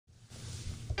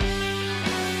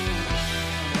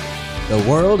The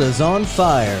world is on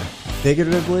fire,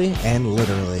 figuratively and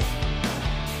literally.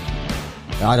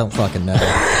 I don't fucking know.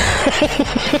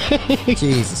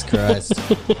 Jesus Christ.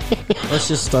 Let's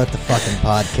just start the fucking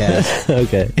podcast.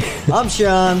 Okay. I'm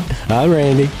Sean. I'm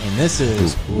Randy. And this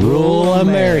is Rule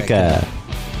America.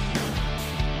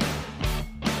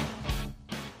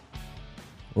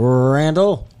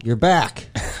 Randall, you're back.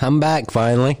 I'm back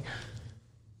finally.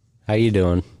 How you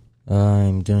doing?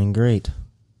 I'm doing great.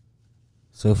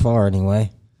 So far, anyway.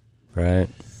 Right.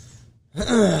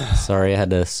 Sorry I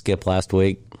had to skip last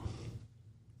week.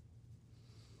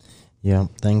 Yeah,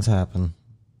 things happen.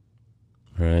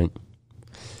 Right.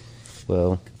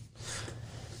 Well,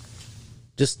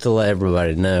 just to let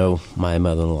everybody know, my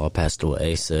mother-in-law passed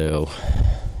away, so,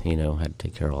 I had to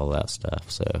take care of all that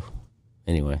stuff. So,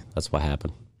 anyway, that's what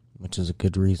happened. Which is a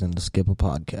good reason to skip a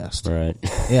podcast. Right.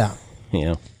 Yeah.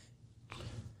 Yeah.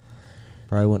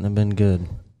 Probably wouldn't have been good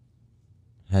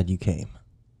had you came.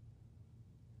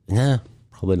 Nah,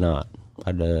 probably not.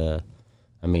 I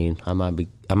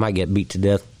might get beat to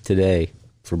death today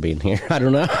for being here. I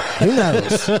don't know. Who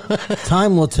knows?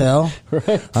 Time will tell.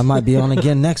 Right. I might be on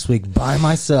again next week by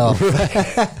myself.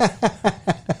 Right.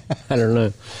 I don't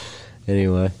know.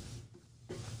 Anyway.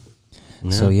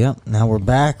 No. So, yeah, now we're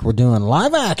back. We're doing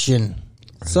live action.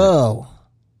 Right.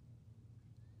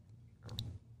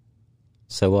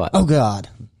 So what? Oh, God.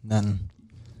 Nothing.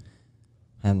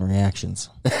 Having reactions.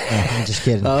 No, I'm just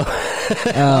kidding. Okay.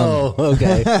 All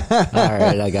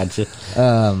right, I got you.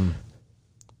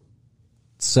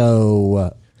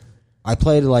 So, I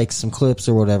played like some clips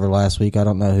or whatever last week. I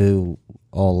don't know who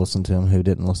all listened to them, who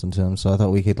didn't listen to them. So I thought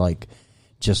we could like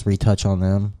just retouch on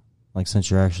them, like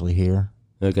since you're actually here.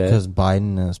 Okay. Because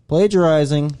Biden is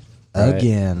plagiarizing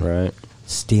again. Right.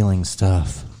 Stealing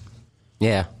stuff.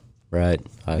 Yeah. Right.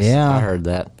 I heard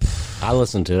that. I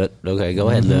listened to it. Okay, go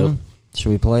ahead, though. Should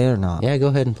we play it or not? Yeah, go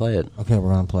ahead and play it. Okay,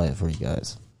 we're going to play it for you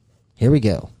guys. Here we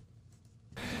go.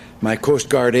 My Coast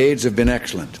Guard aides have been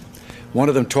excellent. One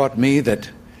of them taught me that,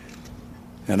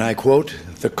 and I quote,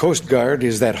 "The Coast Guard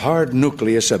is that hard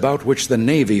nucleus about which the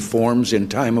Navy forms in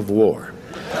time of war."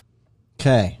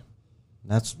 Okay.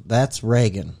 That's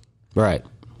Reagan. Right.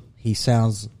 He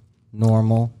sounds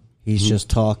normal. He's just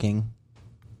talking.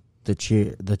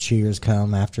 The cheers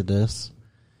come after this.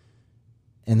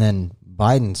 And then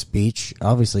Biden's speech,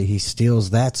 obviously he steals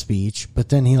that speech, but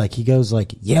then he goes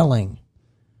like yelling,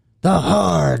 "The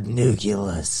hard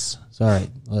nucleus." So, all right,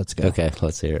 let's go. Okay,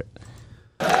 let's hear it.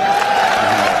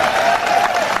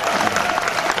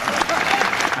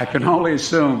 I can only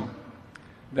assume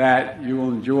that you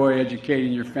will enjoy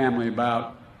educating your family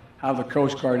about how the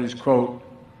Coast Guard is, quote,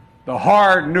 "the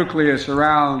hard nucleus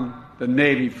around the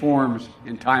Navy forms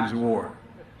in times of war."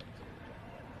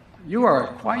 You're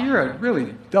a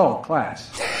really dull class.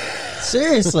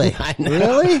 Seriously? I know.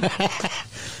 Really?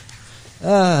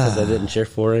 Because I didn't cheer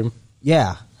for him?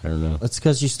 Yeah. I don't know. It's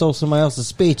because you stole somebody else's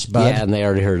speech, bud. Yeah, and they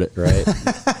already heard it, right?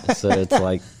 So it's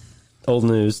like old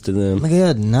news to them.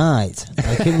 Good night.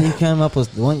 Why couldn't you come up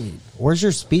with one? Where's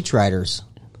your speechwriters?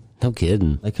 No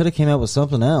kidding. They could have came up with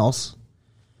something else.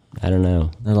 I don't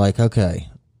know. They're like, okay,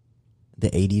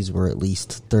 the 80s were at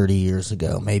least 30 years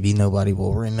ago. Maybe nobody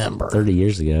will remember. 30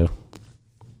 years ago.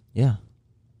 Yeah.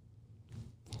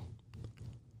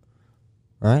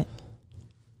 Right?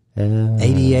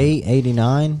 88,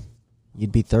 89.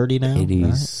 You'd be 30 now.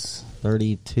 80s. Right?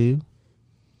 32.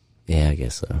 Yeah, I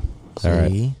guess so. See? All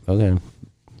right. Okay.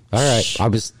 All right. I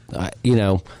was,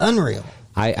 Unreal.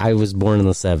 I was born in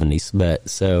the 70s, but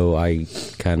so I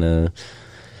kind of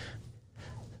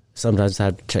sometimes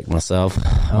have to check myself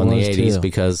on the 80s too.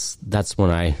 Because that's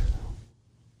when I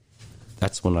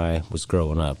was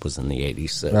growing up, was in the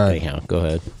 80s. So right. Anyhow, go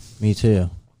ahead. Me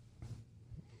too.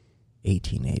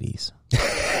 1880s.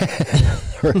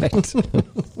 Right.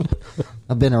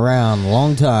 I've been around a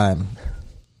long time.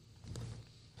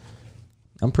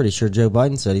 I'm pretty sure Joe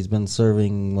Biden said he's been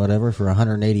serving whatever for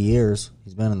 180 years.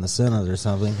 He's been in the Senate or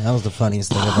something. That was the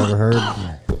funniest thing I've ever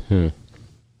heard.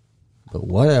 But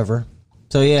whatever.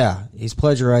 So yeah, he's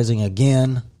plagiarizing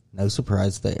again. No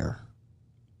surprise there.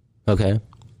 Okay.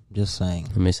 Just saying.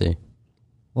 Let me see.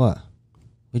 What?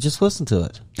 We just listened to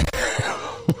it.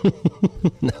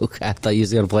 No, I thought you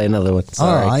was going to play another one.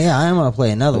 Sorry. Oh, yeah, I am going to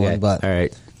play another Okay. one, but all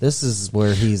right. This is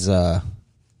where he's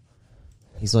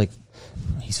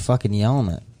fucking yelling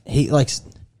at.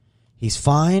 He's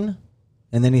fine,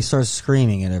 and then he starts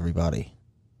screaming at everybody.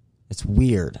 It's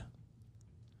weird.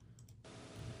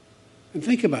 And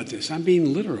think about this. I'm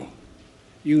being literal.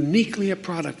 Uniquely a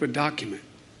product of a document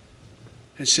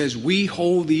that says we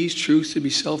hold these truths to be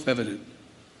self-evident,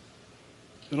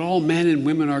 that all men and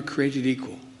women are created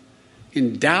equal,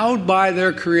 endowed by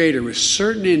their Creator with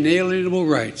certain inalienable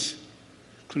rights,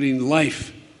 including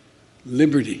life,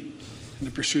 liberty, and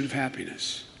the pursuit of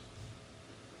happiness.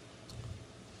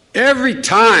 Every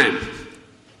time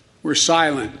we're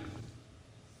silent,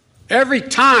 every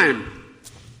time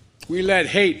we let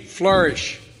hate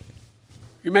flourish,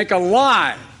 we make a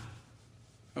lie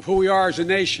of who we are as a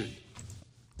nation.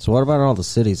 So what about all the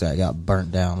cities that got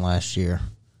burnt down last year?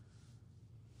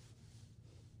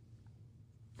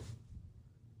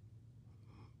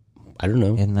 I don't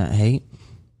know. Isn't that hate?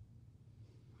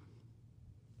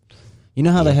 You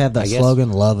know how they have that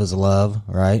slogan, love is love,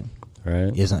 right?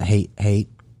 Right. Isn't hate hate?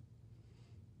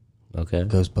 Okay.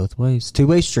 Goes both ways.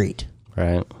 Two-way street.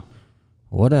 Right.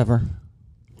 Whatever.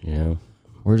 Yeah.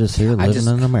 We're just here living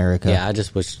in America. Yeah, I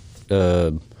just wish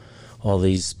all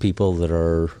these people that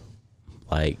are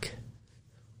like,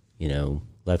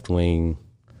 left-wing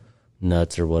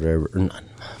nuts or whatever.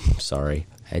 Sorry,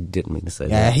 I didn't mean to say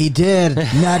that. Yeah, he did.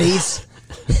 Nutties.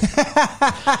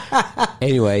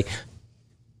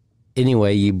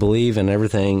 Anyway, you believe in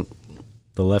everything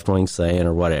the left-wing's saying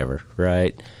or whatever,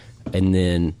 right? And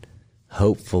then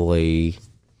hopefully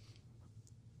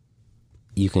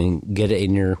you can get it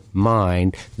in your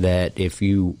mind that if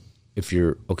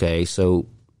you're okay, so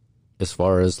as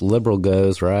far as liberal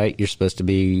goes, right, you're supposed to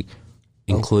be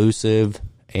inclusive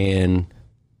and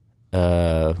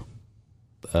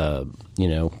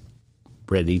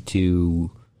ready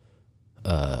to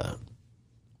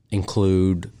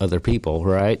include other people,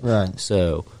 right? Right.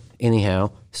 So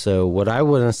anyhow, what I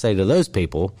want to say to those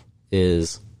people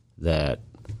is that,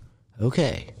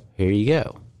 okay, here you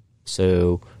go.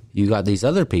 So you got these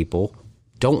other people.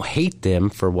 Don't hate them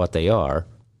for what they are.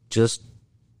 Just,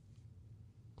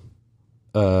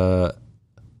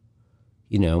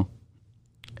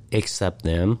 accept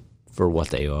them for what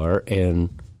they are and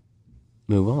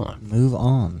move on. Move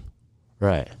on.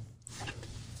 Right.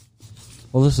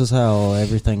 Well, this is how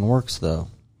everything works, though.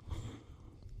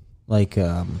 Like,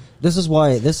 this is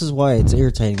why it's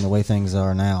irritating the way things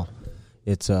are now.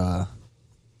 It's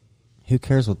who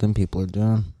cares what them people are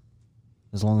doing,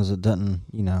 as long as it doesn't,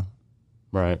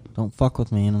 Right. don't fuck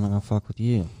with me, and I'm not gonna fuck with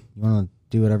you. You want to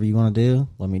do whatever you want to do?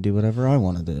 Let me do whatever I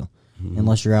want to do. Mm-hmm.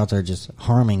 Unless you're out there just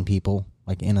harming people,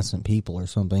 like innocent people or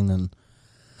something, then.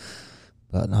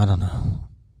 But I don't know.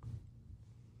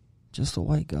 Just a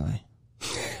white guy.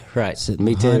 Right. Sitting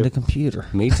Me behind too. a computer.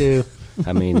 Me too.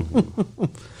 I mean,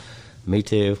 me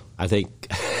too. I think,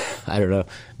 I don't know,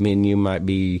 me and you might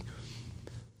be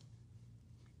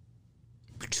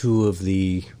two of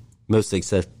the most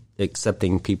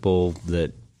accepting people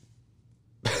that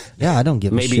Yeah, I don't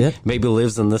give a shit. Maybe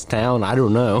lives in this town. I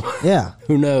don't know. Yeah.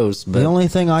 Who knows? But The only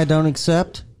thing I don't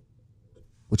accept,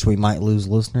 which we might lose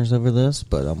listeners over this,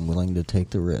 but I'm willing to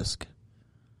take the risk.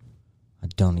 I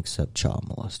don't accept child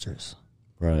molesters.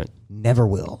 Right. Never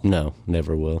will. No,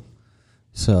 never will.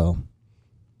 So,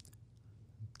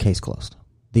 case closed.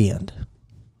 The end.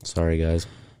 Sorry, guys.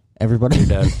 Everybody. You're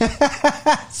done.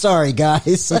 Sorry,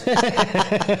 guys.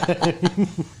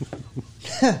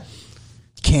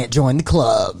 Can't join the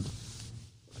club.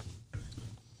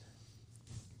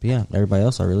 But yeah, everybody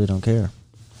else, I really don't care.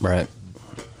 Right.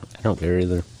 I don't care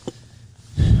either.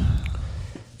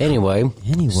 Anyway.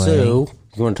 So,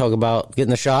 you want to talk about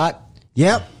getting the shot?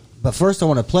 Yep. But first, I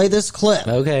want to play this clip.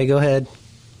 Okay, go ahead.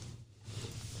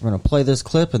 We're going to play this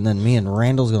clip, and then me and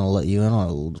Randall's going to let you in on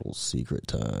a little secret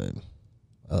time.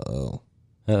 Uh-oh.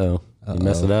 Uh-oh. You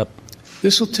mess it up?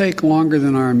 This will take longer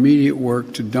than our immediate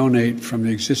work to donate from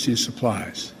the existing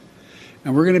supplies.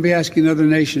 And we're going to be asking other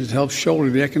nations to help shoulder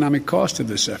the economic cost of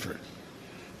this effort.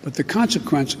 But the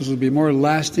consequences will be more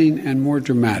lasting and more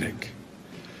dramatic.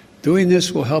 Doing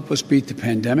this will help us beat the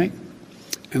pandemic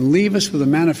and leave us with a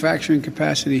manufacturing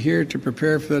capacity here to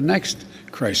prepare for the next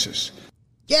crisis.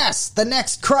 Yes, the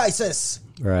next crisis.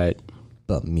 Right.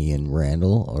 But me and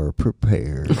Randall are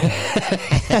prepared.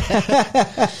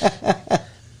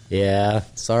 Yeah.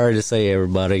 Sorry to say,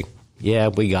 everybody. Yeah,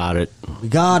 we got it. We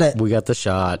got it. We got the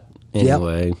shot.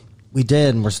 Anyway. Yep. We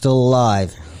did, and we're still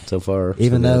alive. So far.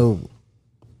 Even though,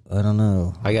 I don't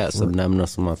know. I got some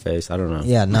numbness on my face. I don't know.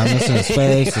 Yeah, numbness in his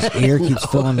face. His ear keeps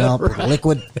filling up with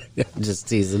liquid. Just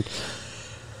teasing.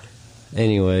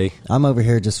 Anyway. I'm over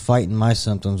here just fighting my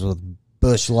symptoms with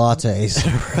Bush lattes.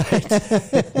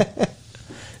 Right.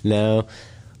 No,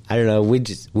 I don't know. We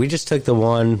just took the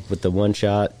one with the one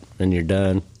shot, and you're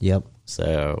done. Yep.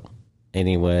 So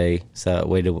anyway,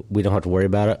 we don't have to worry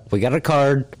about it. We got a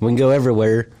card. We can go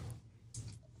everywhere.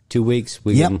 2 weeks.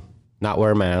 We can not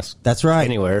wear a mask. That's right.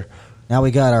 Anywhere. Now we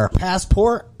got our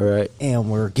passport, Right. and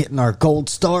we're getting our gold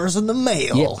stars in the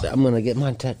mail. Yep, I'm gonna get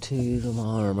mine tattooed on my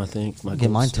arm. I think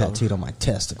Get mine tattooed on my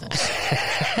testicles.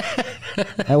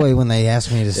 That way, when they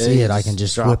ask me to see it, I can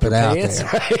just whip it out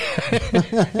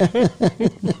there.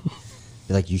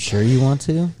 Be like, you sure you want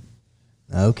to?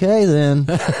 Okay, then.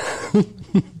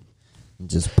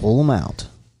 Just pull them out.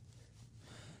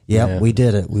 Yep, Yeah. we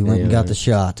did it. We went and got the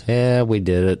shot. Yeah, we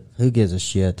did it. Who gives a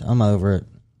shit? I'm over it.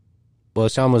 Well,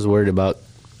 Sean was worried about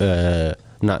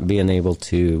not being able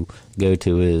to go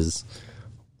to his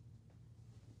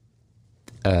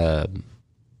The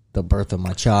birth of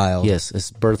my child. yes, his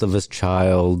birth of his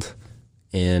child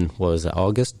in what was it,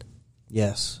 August?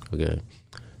 Yes. Okay,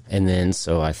 and then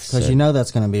so I Because said, you know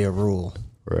that's going to be a rule.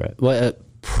 right. Well, it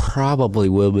probably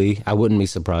will be. I wouldn't be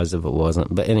surprised if it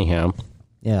wasn't. But anyhow,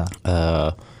 Yeah.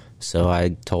 so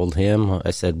I told him.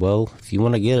 I said, "Well, if you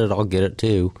want to get it, I'll get it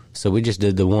too." So we just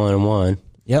did the 1-1.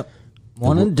 Yep.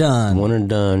 One and done. One and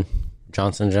done.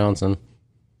 Johnson Johnson.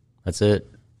 That's it.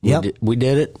 Yep. We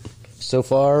did it. So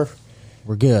far,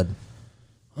 We're good.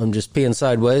 I'm just peeing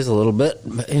sideways a little bit.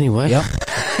 But anyway. Yep.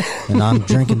 And I'm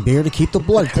drinking beer to keep the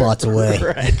blood clots away.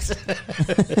 Right.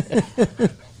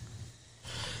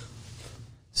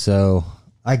 So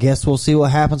I guess we'll see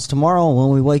what happens tomorrow when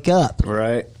we wake up.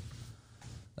 Right.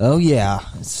 Oh, yeah.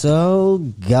 So,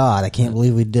 God, I can't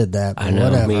believe we did that. But I know,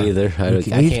 whatever. me either. I We've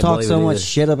can't talked believe so it much either.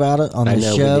 shit about it on I the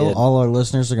know we show. did. All our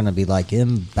listeners are going to be like,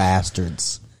 them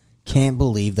bastards. Can't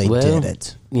believe they Well, did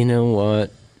it. You know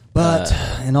what? But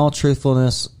in all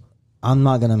truthfulness, I'm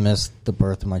not going to miss the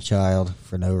birth of my child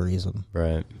for no reason.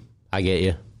 Right. I get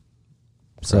you.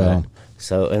 So, Right.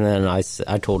 So, and then I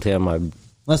told him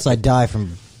unless I die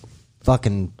from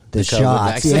fucking the COVID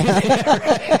shots. vaccine.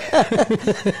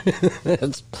 Yeah.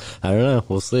 I don't know.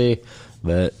 We'll see.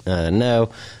 But no.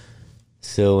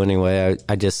 So anyway,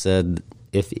 I just said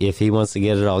if he wants to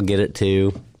get it, I'll get it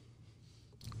too.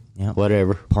 Yep.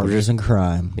 Whatever. Partners in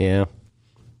crime. Yeah.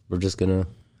 We're just gonna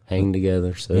hang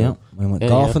together. So Yep. We went yeah,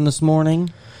 golfing this morning,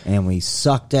 and we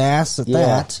sucked ass at Yeah.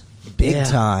 that. Big Yeah.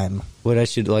 time. What I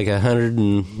should like 100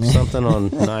 and something on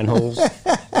 9 holes.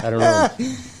 I don't know.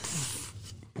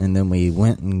 And then we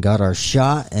went and got our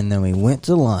shot, and then we went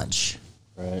to lunch.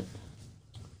 Right.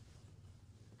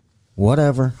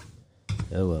 Whatever.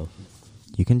 Oh well.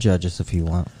 You can judge us if you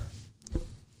want.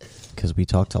 Because we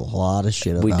talked a lot of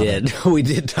shit about We it. did. We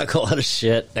did talk a lot of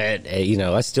shit. And, you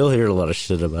know, I still hear a lot of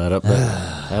shit about it.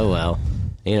 But oh well.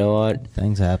 You know what?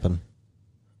 Things happen.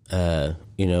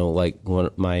 You know, like one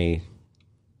my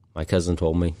cousin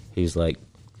told me. He's like,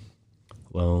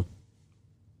 well,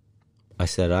 I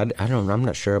said I'm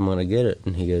not sure I'm gonna get it,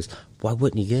 and he goes, why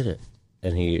wouldn't you get it?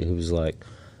 And he was like,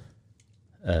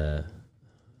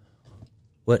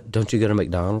 what? Don't you go to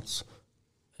McDonald's?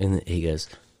 And he goes,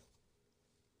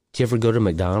 do you ever go to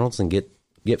McDonald's and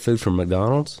get food from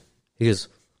McDonald's? He goes,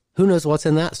 who knows what's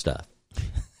in that stuff?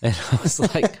 And I was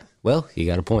like, well, you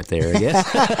got a point there, I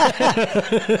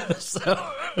guess.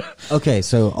 Okay,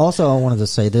 so also I wanted to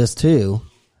say this too,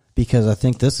 because I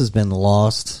think this has been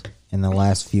lost in the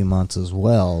last few months as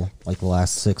well, like the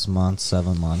last 6 months,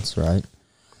 7 months, right?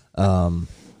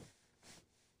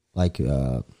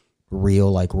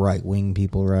 Real, like, right-wing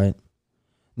people, right?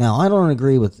 Now, I don't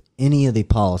agree with any of the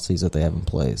policies that they have in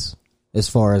place, as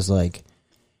far as, like,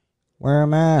 wear a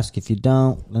mask. If you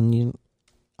don't, then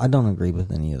I don't agree with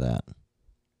any of that.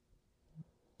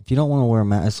 If you don't want to wear a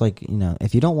mask, it's like, you know,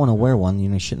 if you don't want to wear one,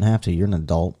 you shouldn't have to. You're an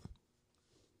adult.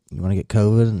 You want to get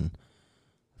COVID and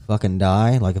fucking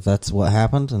die, like if that's what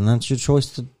happened, and that's your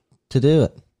choice to do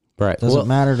it. Right. Doesn't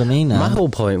matter to me now. My whole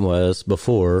point was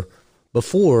before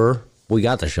we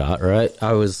got the shot, right?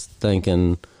 I was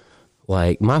thinking,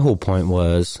 like, my whole point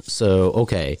was, so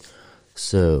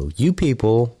you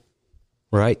people,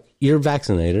 right? You're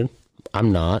vaccinated.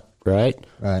 I'm not, right?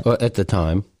 Right. At the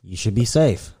time. You should be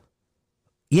safe.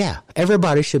 Yeah.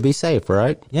 Everybody should be safe,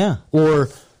 right? Yeah. Or,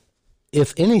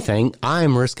 if anything,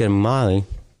 I'm risking my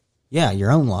Yeah,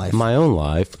 your own life. own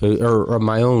life or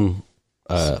my own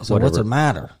so whatever. what's it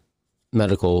matter?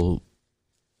 Medical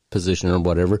position or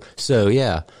whatever. So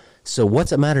yeah. So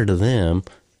what's it matter to them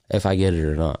if I get it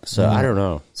or not? So I don't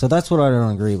know. So that's what I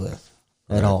don't agree with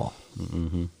at all.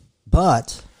 Mm-hmm.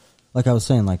 But, like I was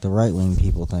saying, like the right-wing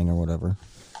people thing or whatever,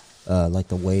 like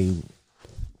the way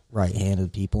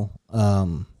right-handed people,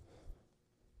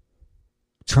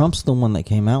 Trump's the one that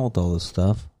came out with all this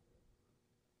stuff.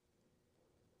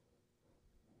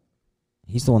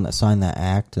 He's the one that signed that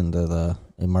act into the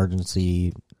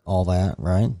emergency, all that,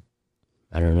 right?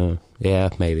 I don't know. Yeah,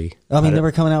 maybe. I mean, they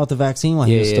were coming out with the vaccine while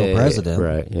he was still president.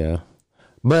 Right, yeah.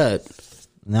 But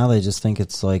Now they just think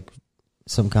it's like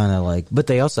some kind of like. But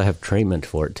they also have treatment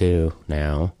for it too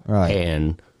now. Right.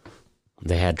 And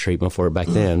they had treatment for it back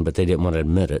then, but they didn't want to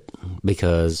admit it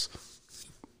because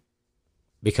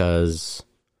the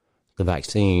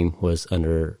vaccine was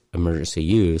under emergency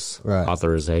use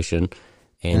authorization.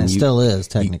 And it still is,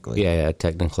 technically. Yeah,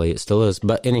 technically it still is.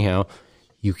 But anyhow,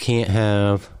 you can't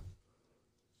have,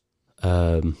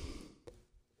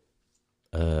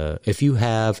 if you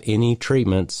have any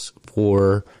treatments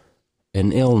for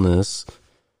an illness,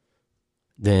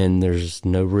 then there's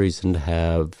no reason to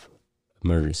have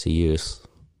emergency use.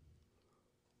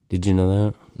 Did you know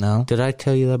that? No. Did I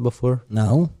tell you that before?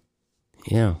 No.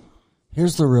 Yeah.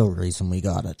 Here's the real reason we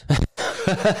got it.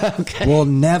 Okay. We'll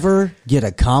never get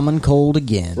a common cold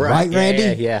again. Right,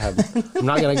 Randy? Yeah. I'm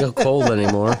not going to go cold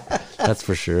anymore. That's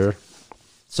for sure.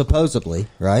 Supposedly,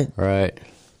 right? Right.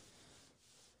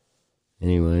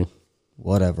 Anyway.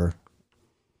 Whatever.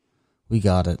 We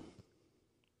got it.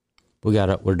 We got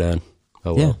it. We're done.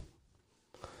 Oh, yeah. well.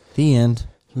 The end.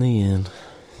 The end.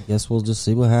 I guess we'll just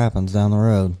see what happens down the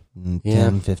road in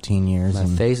 10, 15 years. My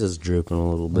face is drooping a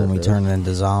little bit. When we turn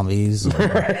into zombies.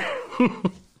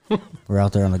 We're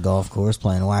out there on the golf course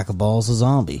playing whack-a-ball's a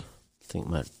zombie. I think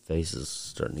my face is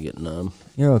starting to get numb.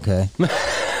 You're okay.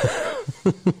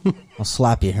 I'll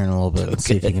slap you here in a little bit and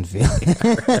see if you can feel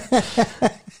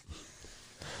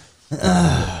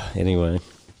it. Anyway.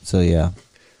 So, yeah.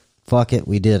 Fuck it.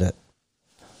 We did it.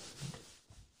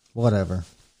 Whatever.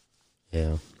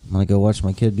 Yeah. I'm going to go watch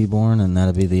my kid be born, and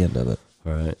that'll be the end of it.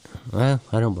 All right. Well,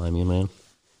 I don't blame you, man.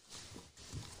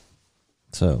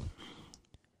 So,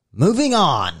 moving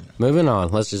on. Moving on.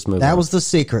 Let's just move on. That was the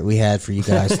secret we had for you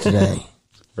guys today.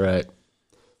 Right.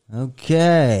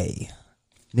 Okay.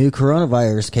 New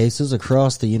coronavirus cases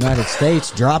across the United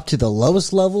States dropped to the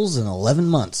lowest levels in 11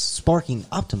 months, sparking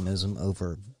optimism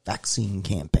over vaccine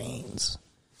campaigns.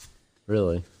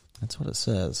 Really? That's what it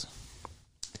says.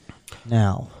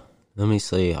 Now, let me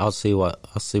see. I'll see what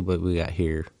we got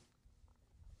here.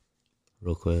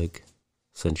 Real quick.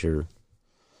 Since you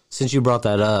brought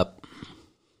that up.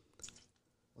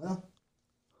 Well,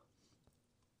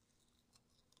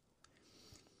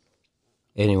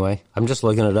 anyway, I'm just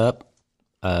looking it up.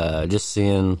 Just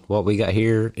seeing what we got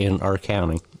here in our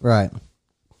county. Right.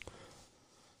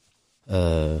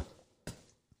 But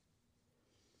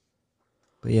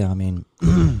yeah, I mean,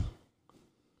 I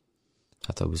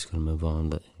thought we was going to move on,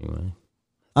 but anyway.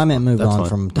 I meant move on fine.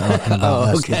 from talking about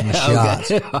us getting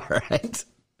shots. Okay. All right.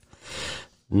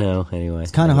 No, anyway.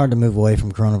 It's kind of hard to move away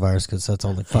from coronavirus because that's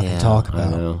all they fucking talk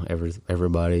about. I know.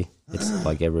 Everybody. It's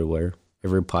like everywhere.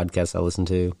 Every podcast I listen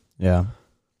to. Yeah.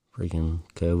 Freaking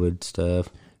COVID stuff.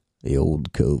 The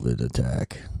old COVID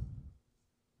attack.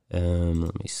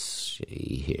 Let me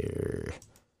see here.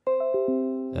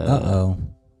 Uh-oh.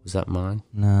 Was that mine?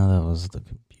 No, that was the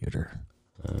computer.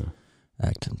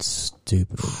 Acting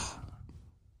stupid.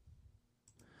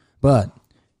 But,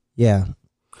 yeah.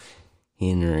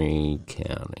 Henry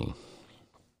County.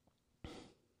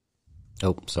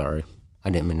 Oh, sorry.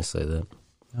 I didn't mean to say that.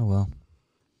 Oh, well.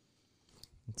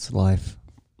 It's life.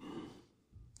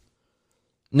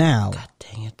 Now. God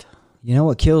dang it. You know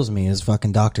what kills me is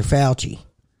fucking Dr. Fauci.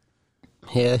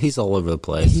 Yeah, he's all over the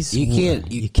place.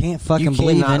 You can't fucking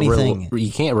believe anything.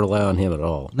 You can't rely on him at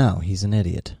all. No, he's an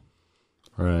idiot.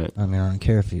 Right. I mean, I don't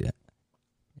care if you...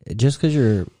 Just because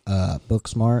you're book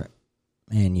smart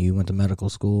and you went to medical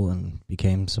school and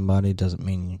became somebody doesn't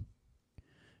mean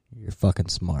you're fucking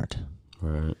smart.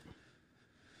 Right.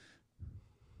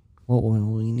 What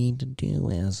we need to do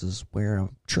is wear a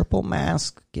triple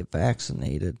mask, get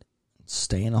vaccinated,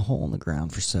 stay in a hole in the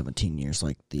ground for 17 years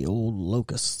like the old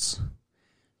locusts.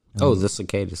 Oh, the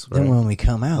cicadas. Right. Then when we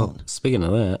come out... Oh, speaking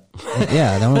of that.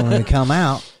 Yeah, then when we come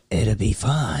out, it'll be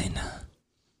fine.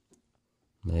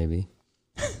 Maybe.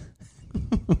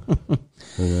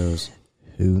 Who knows?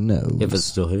 Who knows? If it's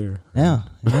still here. Yeah,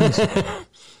 it is.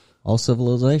 All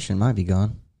civilization might be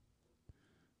gone.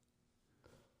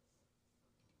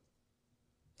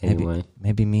 Anyway.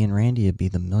 Maybe me and Randy would be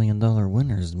the $1 million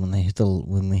winners when we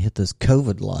hit this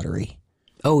COVID lottery.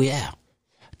 Oh, yeah.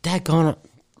 Daggone it.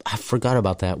 I forgot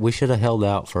about that. We should have held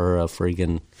out for a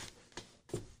freaking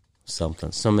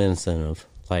something, some incentive.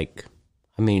 Like,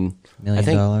 I mean, $1 million? I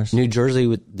think New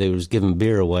Jersey, they was giving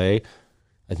beer away.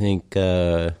 I think,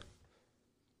 yeah,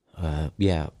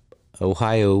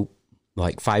 Ohio,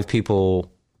 like 5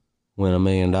 people win $1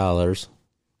 million.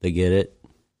 They get it.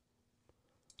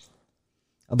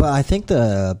 But I think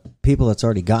the people that's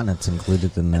already gotten it's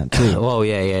included in that too. Oh,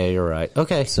 yeah, you're right.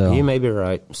 Okay, so you may be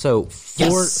right. So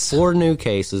four new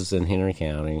cases in Henry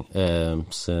County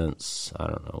since, I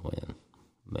don't know when.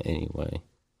 Anyway.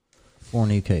 4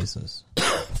 new cases.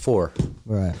 4.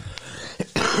 Right.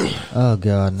 Oh,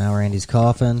 God. Now Randy's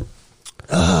coughing.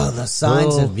 Oh, the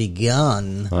signs have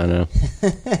begun. I know.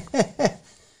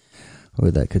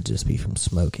 Or that could just be from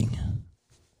smoking.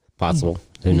 Possible.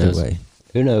 Who Either knows? way.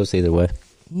 Who knows either way?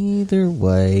 Either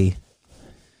way.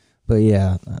 But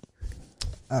yeah,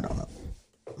 I don't know.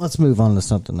 Let's move on to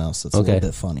something else that's a little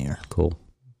bit funnier. Cool.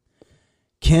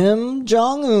 Kim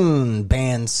Jong-un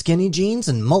bans skinny jeans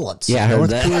and mullets Yeah, I in heard North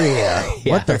that. Korea.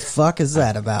 Yeah. What the fuck is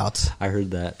that about? I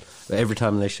heard that. Every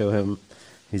time they show him,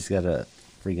 he's got a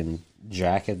freaking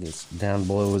jacket that's down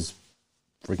below his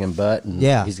freaking butt, and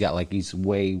he's got like these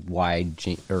way wide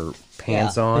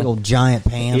pants on. Big old giant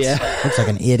pants. Yeah. Looks like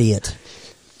an idiot.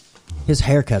 His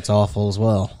haircut's awful as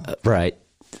well. Right.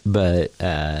 But,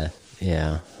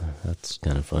 yeah, that's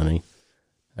kind of funny.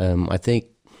 I think,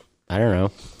 I don't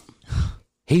know.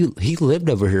 He lived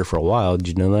over here for a while. Did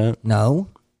you know that? No.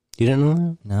 You didn't know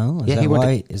that? No?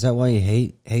 Yeah, Is that why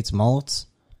he hates mullets?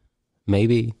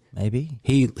 Maybe. Maybe.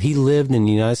 He lived in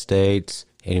the United States,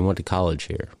 and he went to college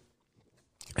here.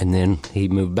 And then he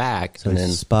moved back. So and he's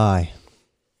then a spy.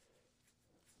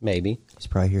 Maybe. He's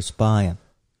probably here spying.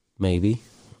 Maybe.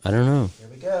 I don't know. Here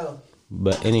we go.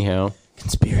 But anyhow.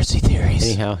 Conspiracy theories.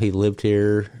 Anyhow, he lived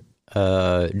here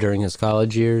during his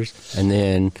college years. And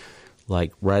then,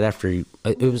 like, right after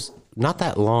it was not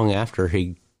that long after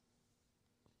he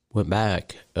went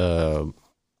back,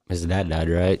 his dad died,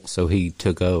 right? So he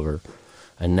took over.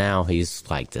 And now he's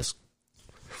like this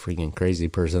freaking crazy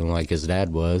person like his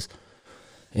dad was.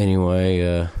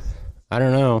 Anyway, I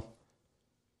don't know.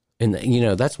 And,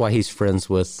 that's why he's friends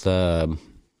with Dennis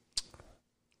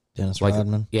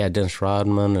Rodman. Yeah, Dennis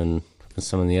Rodman and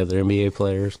some of the other NBA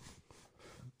players.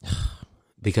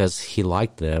 Because he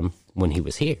liked them when he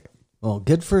was here. Well,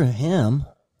 good for him.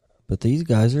 But these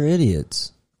guys are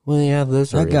idiots. Well, yeah,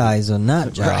 those are... That guy's a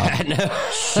nut job. I know.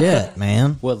 Shit,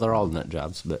 man. Well, they're all nut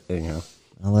jobs, but anyhow.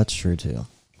 Well, that's true, too.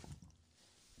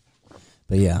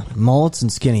 But yeah, mullets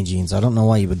and skinny jeans. I don't know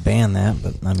why you would ban that,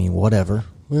 but I mean, whatever.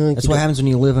 Well, that's what happens when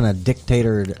you live in a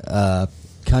dictator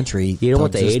country. You don't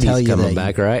want the They'll just tell 80s you coming that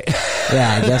back, right?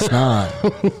 Yeah, I guess not.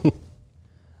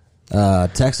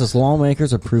 Texas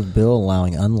lawmakers approved bill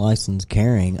allowing unlicensed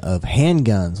carrying of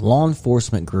handguns. Law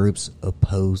enforcement groups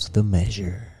oppose the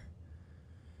measure.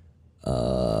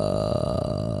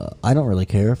 I don't really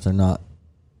care if they're not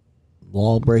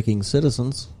law-breaking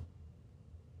citizens.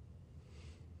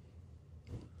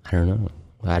 I don't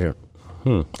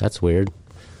know. That's weird.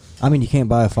 I mean, you can't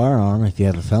buy a firearm if you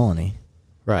have a felony.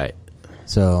 Right.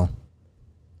 So,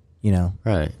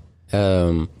 Right.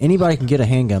 Anybody can get a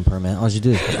handgun permit. All you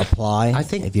do is apply. I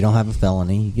think if you don't have a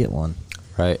felony, you get one.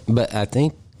 Right. But I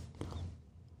think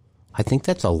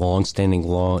that's a long-standing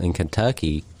law in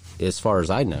Kentucky, as far as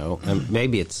I know. And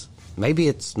maybe it's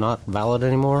not valid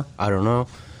anymore. I don't know.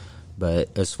 But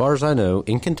as far as I know,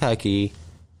 in Kentucky,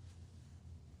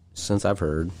 since I've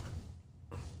heard,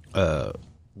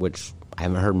 which I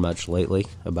haven't heard much lately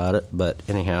about it, but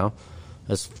anyhow,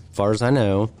 as far as I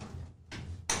know,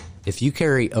 if you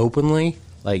carry openly,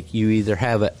 like you either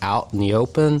have it out in the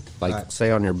open, like right. say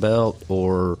on your belt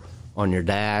or on your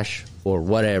dash or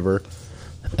whatever,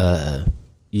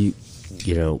 you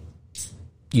don't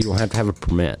have to have a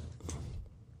permit,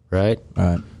 right?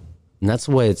 Right. And that's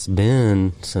the way it's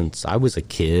been since I was a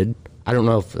kid. I don't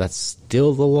know if that's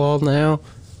still the law now.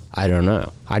 I don't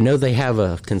know. I know they have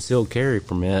a concealed carry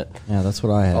permit. Yeah, that's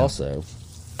what I have. Also,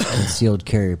 concealed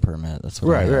carry permit. That's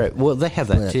what I have. right. Well, they have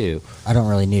that But too. I don't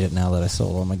really need it now that I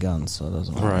sold all my guns, so it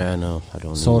doesn't matter. Right, I know. I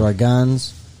don't. Sold our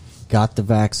guns, got the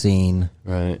vaccine.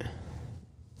 Right.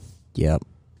 Yep.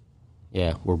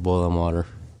 Yeah, we're boiling water.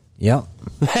 Yep.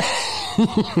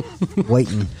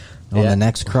 Waiting on the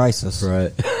next crisis.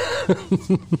 Right.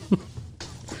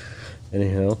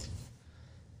 Anyhow.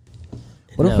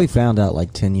 What if we found out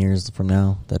like 10 years from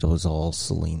now that it was all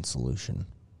saline solution?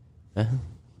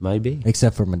 Maybe.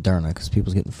 Except for Moderna, because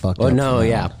people's getting fucked up. Oh, no, from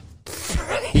yeah.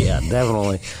 that. Yeah,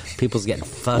 definitely. People's getting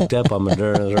fucked up on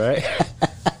Moderna, right?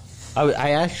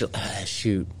 I actually,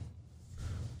 shoot.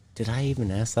 Did I even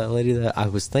ask that lady that? I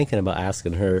was thinking about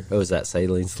asking her, was that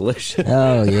saline solution?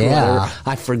 Oh, yeah.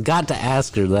 I forgot to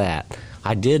ask her that.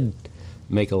 I did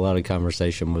make a lot of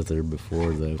conversation with her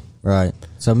before, though. Right.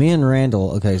 So me and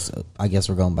Randall, okay, so I guess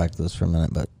we're going back to this for a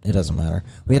minute, but it doesn't matter.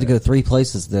 We had to go 3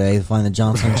 places today to find the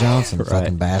Johnson & Johnson, Right.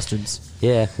 fucking bastards.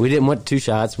 Yeah, we didn't want 2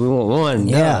 shots. We want 1.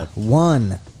 Yeah, Done.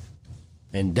 1.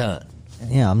 And done.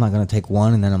 Yeah, I'm not going to take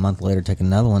 1 and then a month later take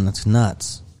another one. That's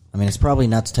nuts. I mean, it's probably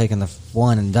nuts taking the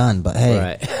 1 and done, but hey,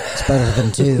 Right. it's better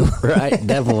than 2. Right,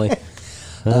 definitely.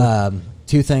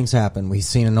 2 things happened. We've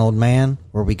seen an old man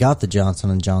where we got the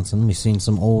Johnson & Johnson. We've seen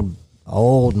some old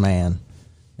old man,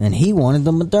 and he wanted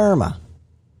the Moderna.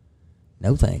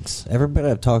 No thanks. Everybody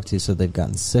I've talked to said they've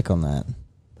gotten sick on that.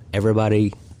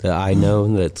 Everybody that I know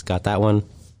that's got that one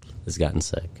has gotten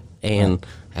sick. And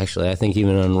actually, I think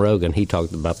even on Rogan, he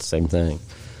talked about the same thing.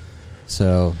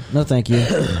 So, no thank you.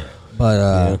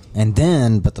 But,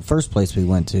 but the first place we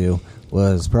went to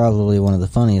was probably one of the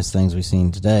funniest things we've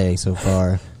seen today so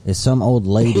far, is some old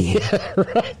lady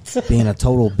being a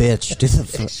total bitch to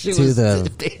the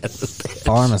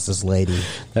pharmacist lady.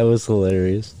 That was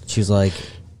hilarious. She's like,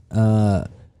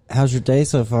 how's your day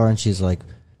so far? And she's like,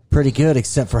 pretty good,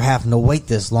 except for having to wait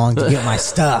this long to get my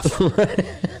stuff.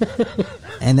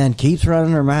 And then keeps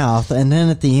running her mouth. And then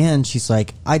at the end, she's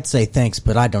like, I'd say thanks,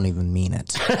 but I don't even mean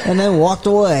it. And then walked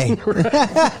away.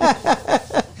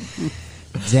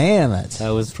 Damn it. That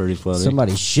was pretty funny.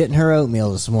 Somebody shitting her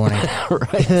oatmeal this morning.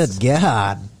 Right. Good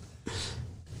God.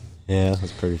 Yeah, that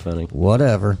was pretty funny.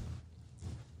 Whatever.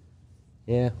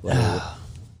 Yeah, whatever.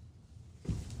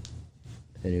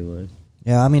 Anyway.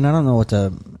 Yeah, I mean, I don't know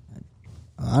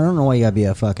why you gotta be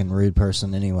a fucking rude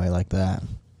person anyway like that.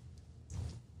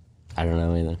 I don't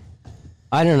know either.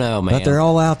 I don't know, man. But they're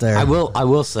all out there. I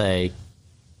will say,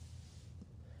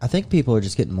 I think people are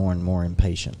just getting more and more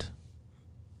impatient.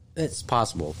 it's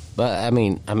possible. But I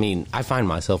mean, I find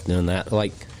myself doing that.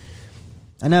 Like,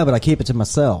 I know, but I keep it to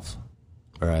myself.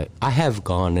 right. I have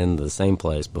gone into the same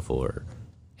place before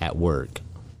at work.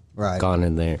 Right. Gone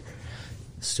in there,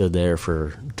 stood there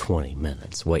for 20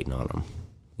 minutes waiting on them.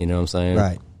 You know what I'm saying?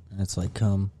 Right. And it's like,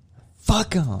 come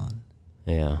fuck on.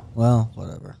 Yeah. Well,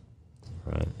 whatever.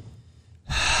 Right.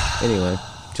 Anyway,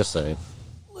 just saying.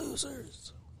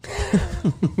 Losers.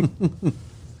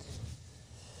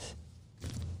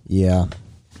 Yeah.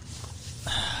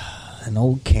 An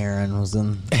old Karen was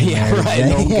in Yeah, there right. today.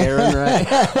 No Karen,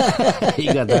 right?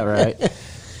 You got that right.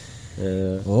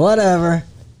 Whatever.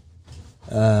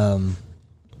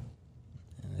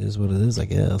 It is what it is, I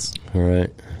guess. All right.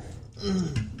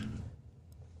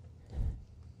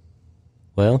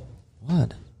 Well,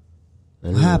 What? What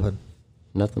anyway, happened?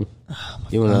 Nothing.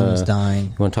 You phone's dying.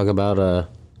 You want to talk about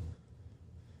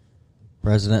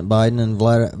President Biden and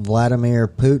Vladimir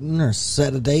Putin are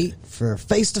set a date for a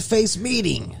face-to-face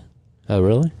meeting. Oh,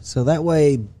 really? So that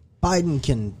way Biden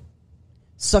can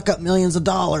suck up millions of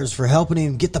dollars for helping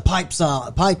him get the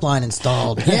pipeline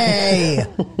installed. Yay!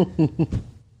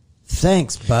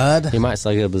 Thanks, bud. He might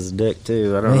suck up his dick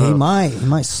too. I don't know. He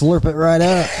might slurp it right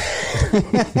up.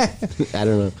 I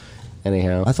don't know.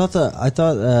 Anyhow, I thought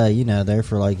there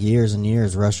for like years and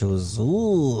years, Russia was they're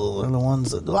the ones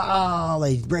that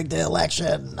they rigged the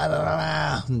election,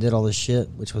 and did all this shit,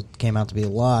 which came out to be a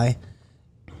lie.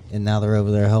 And now they're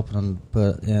over there helping them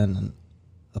put in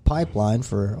a pipeline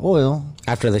for oil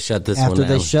after they shut this after one down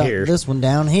they shut here. this one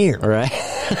down here. All right.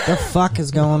 The fuck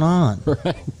is going on?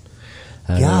 Right.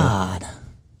 God.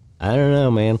 I don't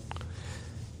know, man.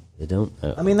 They don't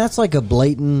know. I mean, that's like a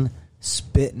blatant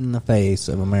spit in the face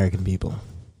of American people.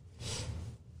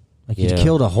 Like, you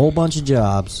killed a whole bunch of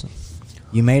jobs.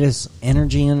 You made us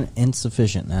energy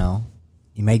insufficient now.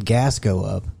 You made gas go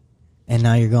up. And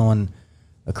now you're going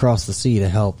across the sea to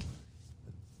help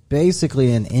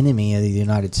basically an enemy of the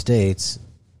United States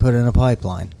put in a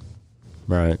pipeline.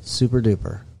 Right. Super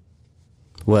duper.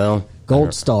 Well,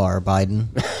 Gold star, Biden.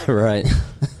 right.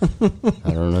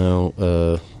 I don't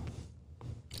know.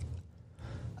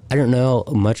 I don't know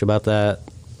much about that,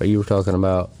 but you were talking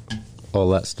about all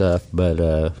that stuff. But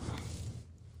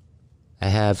I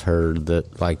have heard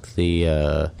that, like,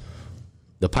 the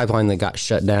pipeline that got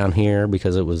shut down here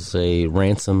because it was a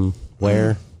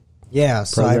ransomware Yeah,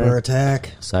 program? cyber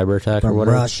attack or from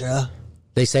whatever. Russia.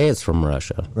 They say it's from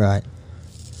Russia. Right.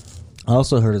 I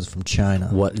also heard it's from China.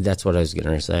 That's what I was going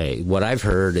to say. What I've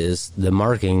heard is the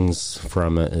markings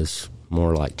from it is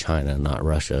more like China, not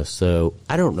Russia. So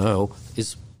I don't know.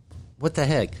 What the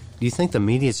heck? Do you think the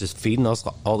media is just feeding us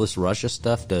all this Russia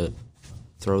stuff to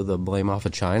throw the blame off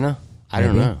of China? I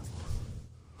don't know.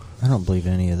 I don't believe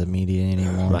any of the media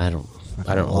anymore. I don't.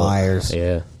 Liars.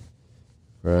 Yeah.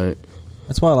 Right.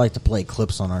 That's why I like to play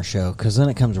clips on our show, because then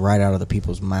it comes right out of the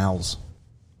people's mouths.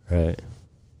 Right.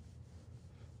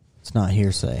 It's not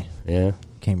hearsay. Yeah.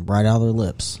 Came right out of their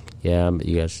lips. Yeah, but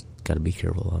you guys got to be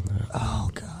careful on that. Oh,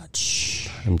 God. Shh.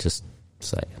 I'm just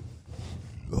saying.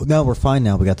 No, we're fine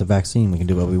now. We got the vaccine. We can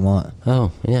do what we want.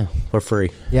 Oh, yeah. We're free.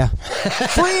 Yeah.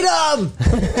 Freedom!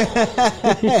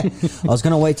 I was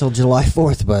going to wait till July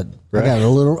 4th, but I got it a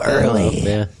little early.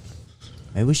 Yeah.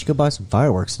 Maybe we should go buy some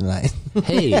fireworks tonight.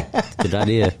 Hey, good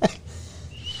idea.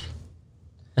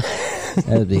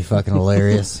 That'd be fucking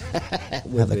hilarious.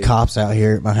 Have the cops out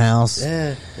here at my house,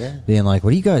 being like,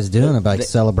 "What are you guys doing about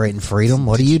celebrating freedom?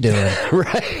 What are you doing?"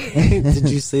 Right? Did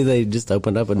you see they just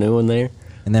opened up a new one there?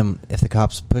 And then if the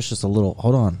cops push us a little,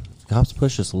 hold on, if the cops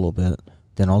push us a little bit,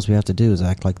 then all we have to do is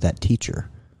act like that teacher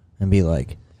and be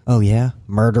like, "Oh yeah,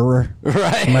 murderer,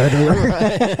 Right? murderer."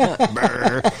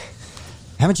 Right.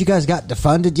 Haven't you guys got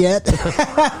defunded yet?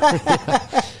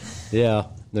 Yeah,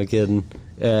 no kidding.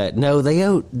 No,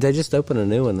 they just opened a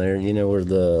new one there. You know where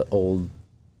the old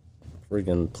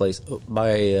freaking place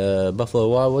by Buffalo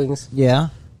Wild Wings Yeah,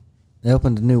 they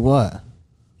opened a new what?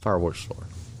 fireworks store.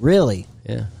 Really?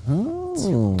 Yeah,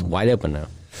 Oh, wide open now.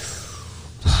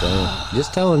 So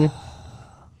just telling you.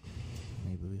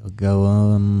 maybe we'll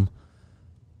go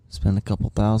spend a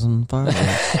couple thousand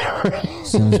fireworks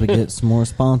as soon as we get some more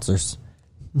sponsors.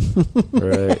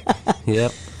 Right.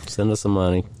 Yep. Send us some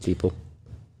money, people.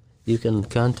 You can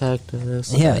contact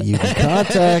us. Yeah, you can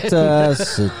contact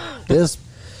us at this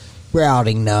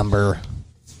routing number.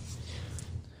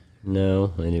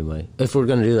 No, anyway. If we're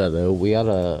going to do that, though, we ought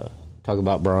to talk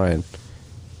about Brian,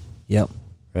 Yep.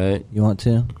 right? You want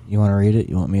to? You want to read it?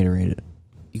 You want me to read it?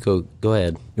 You go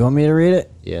ahead. You want me to read it?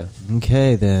 Yeah.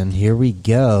 Okay, then here we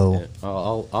go.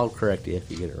 I'll correct you if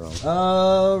you get it wrong.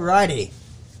 Alrighty.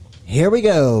 Here we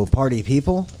go, party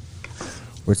people.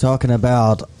 We're talking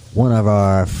about one of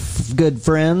our good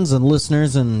friends and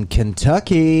listeners in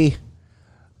Kentucky.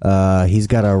 He's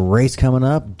got a race coming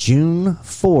up June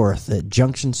 4th at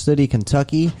Junction City,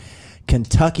 Kentucky.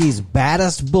 Kentucky's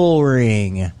baddest bull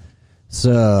ring.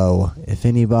 So, if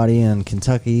anybody in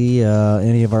Kentucky,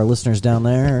 any of our listeners down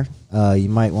there, you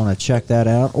might want to check that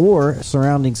out. Or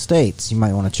surrounding states, you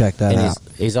might want to check that And out.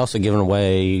 he's also giving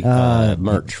away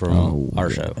merch from our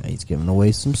show. He's giving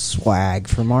away some swag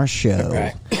from our show.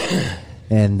 Right.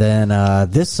 And then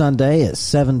this Sunday at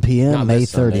 7 p.m., Not May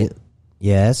this Sunday. 30th.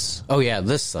 Yes. Oh, yeah,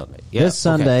 this Sunday. Yeah, This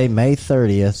Sunday, May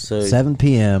 30th, So- 7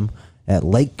 p.m. at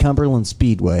Lake Cumberland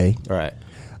Speedway. All right.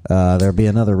 There'll be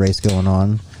another race going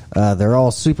on. They're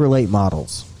all super late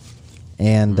models.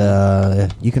 And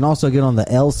you can also get on the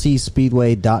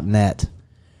lcspeedway.net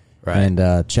Right.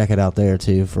 and check it out there,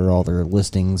 too, for all their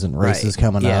listings and races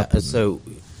coming up. So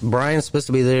Brian's supposed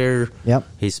to be there. Yep.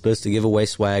 He's supposed to give away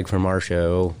swag from our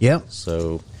show. Yep.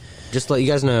 So just to let you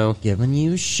guys know. Giving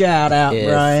you a shout out, If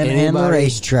Brian, and the anybody-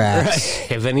 racetracks.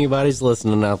 Right, if anybody's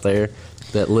listening out there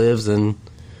that lives in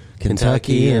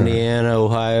Kentucky, or Indiana,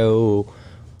 Ohio,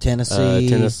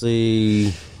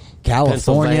 Tennessee,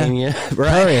 California, California.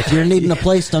 Hurry, if you're needing a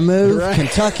place to move, Right.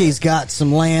 Kentucky's got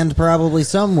some land probably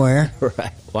somewhere.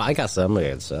 Right. Well, I got some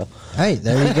land, so. Hey,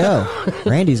 there you go.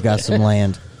 Randy's got some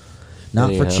land. Not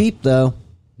for Anyhow. cheap, though.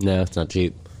 No, it's not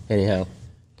cheap. Anyhow.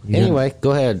 You Anyway,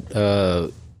 go ahead.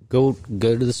 Go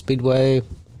to the Speedway.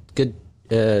 Good.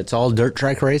 It's all dirt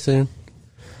track racing.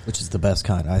 Which is the best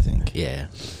kind, I think. Yeah.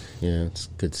 Yeah, it's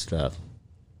good stuff.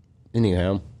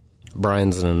 Anyhow,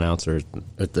 Brian's an announcer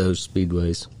at those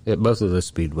speedways, at both of those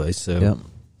speedways. So, Yep.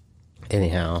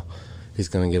 anyhow, he's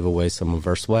going to give away some of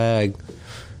our swag.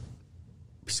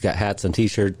 He's got hats and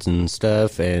T-shirts and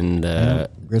stuff, and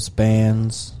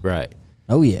Wristbands. right,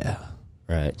 Oh, yeah.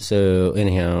 right. So,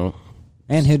 anyhow,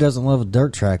 And who doesn't love a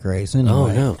dirt track race anyway? oh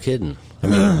no, kidding.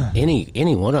 I mean,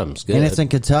 any one of them's good. And it's in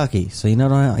Kentucky, so you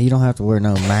don't have to wear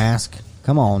no mask.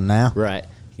 Come on now. Right.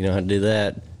 You know how to do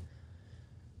that.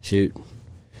 Shoot.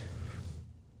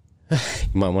 You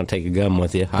might want to take a gun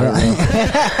with you. I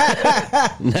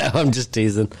don't know. No, I'm just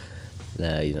teasing.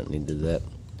 No, you don't need to do that.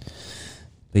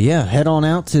 But yeah, head on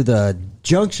out to the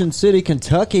Junction City,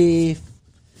 Kentucky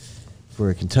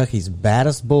for Kentucky's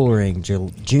baddest bull ring,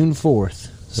 June 4th.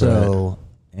 So,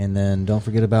 and then don't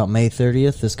forget about May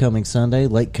 30th, this coming Sunday,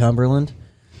 Lake Cumberland.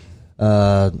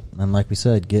 And like we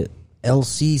said, get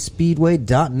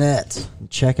lcspeedway.net.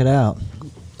 Check it out.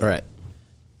 All right.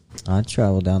 I'd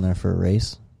travel down there for a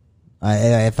race.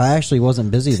 If I actually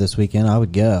wasn't busy this weekend, I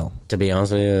would go. To be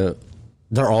honest with you,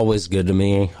 they're always good to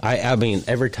me. I mean,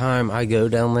 every time I go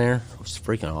down there, it's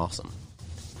freaking awesome.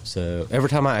 So every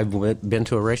time I've been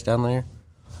to a race down there,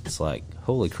 it's like,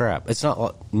 holy crap. It's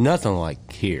nothing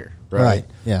like here, right? Right,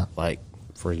 yeah. Like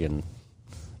freaking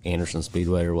Anderson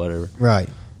Speedway or whatever. Right.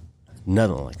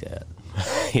 Nothing like that.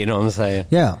 You know what I'm saying?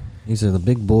 Yeah. These are the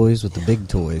big boys with the big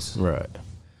toys. Right.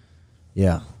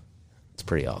 Yeah. It's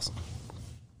pretty awesome.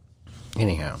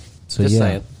 Anyhow, So, just yeah.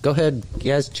 saying. Go ahead, you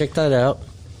guys, check that out.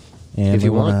 And If we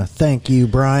you want to want. thank you,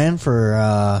 Brian,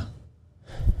 for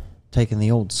taking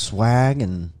the old swag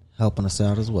and helping us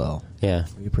out as well. Yeah.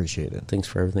 We appreciate it. Thanks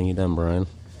for everything you've done, Brian.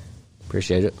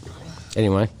 Appreciate it.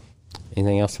 Anyway,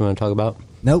 anything else you want to talk about?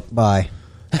 Nope. Bye.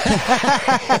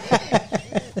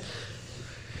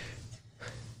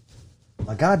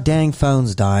 My god dang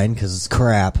phone's dying because it's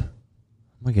crap. I'm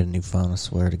gonna get a new phone, I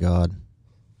swear to God. Are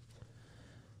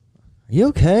you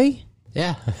okay?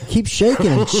 Yeah. Keep shaking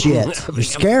and shit. You're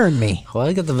scaring me. Well,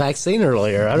 I got the vaccine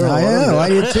earlier. I don't know. I know, I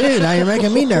did too. Now you're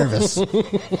making me nervous.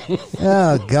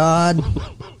 Oh, God.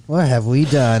 What have we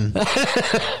done?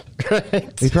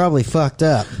 Right. We probably fucked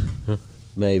up.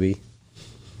 Maybe.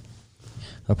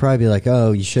 I'll probably be like,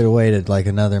 oh, you should have waited like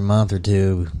another month or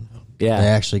two. Yeah. They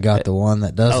actually got the one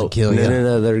that doesn't kill you.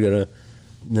 No, they're gonna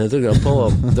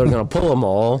pull them. They're gonna pull them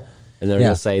all, and they're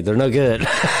gonna say they're no good.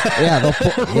 Yeah,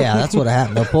 that's what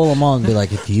happened. They'll pull them on and be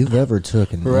like, if you've ever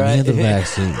taken any of the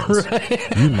vaccines,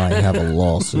 you might have a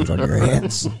lawsuit on your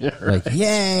hands. Like,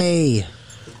 yay!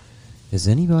 Has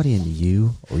anybody in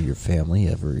you or your family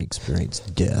ever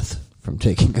experienced death from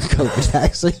taking a COVID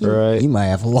vaccine? Right. You might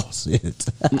have a lawsuit.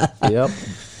 Yep.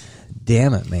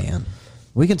 Damn it, man.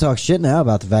 We can talk shit now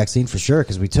about the vaccine for sure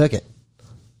because we took it.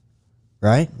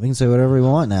 Right? We can say whatever we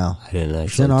want now. I didn't actually.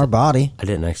 It's in our body. I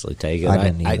didn't actually take it. I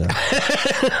didn't either.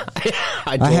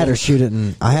 I had her shoot it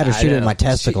in. I had her shoot it in my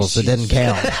testicles. So it didn't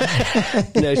count.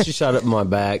 No, she shot it in my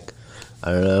back.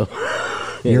 I don't know.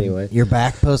 Anyway, your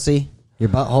back pussy, your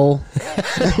butthole.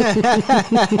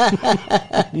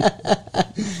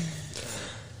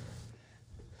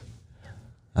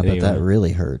 I bet that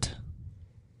really hurt.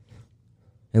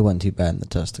 It wasn't too bad in the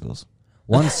testicles.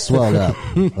 One swelled up,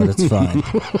 but it's fine.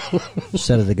 Just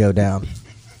set it to go down.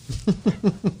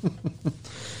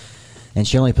 And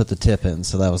she only put the tip in,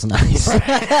 so that was nice.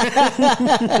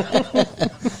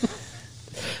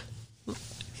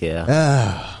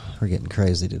 Yeah. We're getting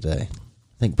crazy today.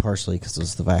 I think partially because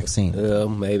it's the vaccine.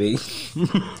 Maybe.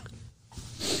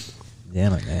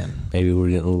 Damn it, man. Maybe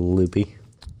we're getting a little loopy.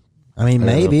 I mean,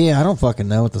 maybe. I don't fucking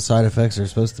know what the side effects are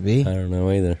supposed to be. I don't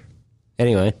know either.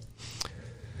 Anyway.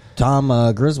 Tom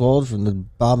Griswold from the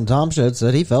Bob and Tom Show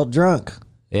said he felt drunk.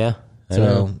 Yeah.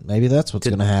 So maybe that's what's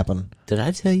going to happen. Did I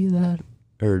tell you that?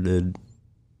 Or did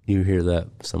you hear that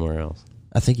somewhere else?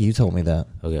 I think you told me that.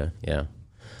 Okay, yeah.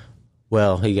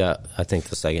 Well, he got, I think,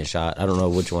 the second shot. I don't know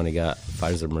which one he got,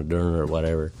 Pfizer, Moderna, or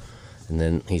whatever. And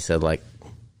then he said, like,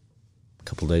 a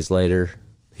couple days later,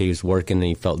 he was working and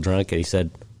he felt drunk, and he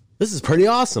said, this is pretty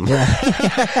awesome. Yeah.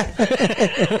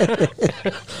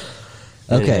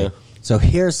 Okay, so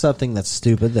here's something that's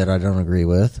stupid that I don't agree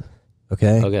with.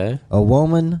 Okay? A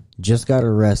woman just got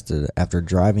arrested after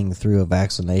driving through a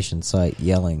vaccination site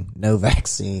yelling, no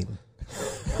vaccine.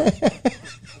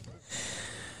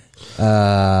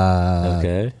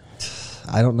 Okay.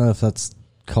 I don't know if that's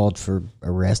called for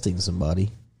arresting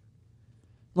somebody.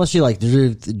 Unless you, like,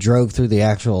 drove through the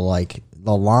actual, like,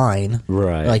 the line.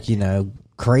 Right. Like, you know,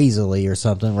 crazily or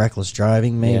something. Reckless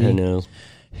driving, maybe. Yeah, who knows?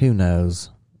 Who knows?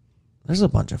 There's a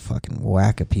bunch of fucking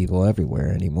wacka people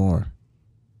everywhere anymore.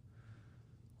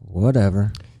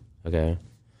 Whatever. Okay.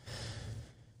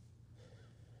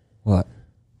 What?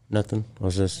 Nothing. I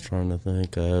was just trying to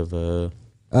think of...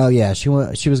 Oh, yeah. She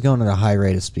was going at a high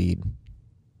rate of speed.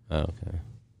 Oh, okay.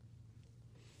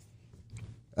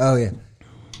 Oh, yeah.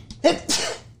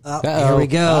 Here we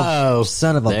go. Uh-oh.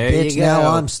 Son of a There bitch. you go.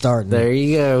 Now I'm starting. There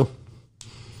you go.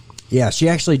 Yeah, she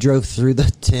actually drove through the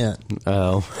tent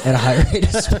Oh. at a high rate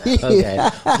of speed. Okay.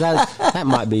 that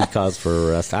might be cause for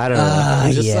arrest. I don't know.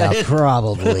 I'm just Yeah, saying.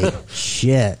 probably.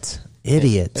 Shit.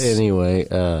 Idiots. Anyway,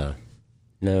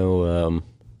 no,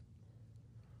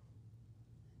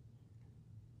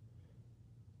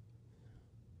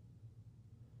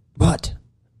 What?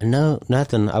 no,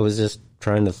 nothing. I was just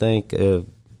trying to think of,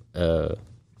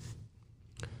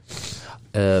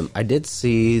 I did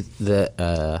see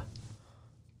that,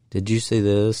 did you see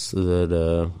this?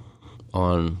 That,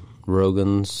 on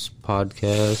Rogan's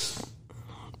podcast?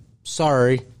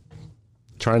 Sorry.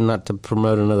 Trying not to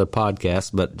promote another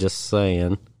podcast, but just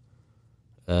saying.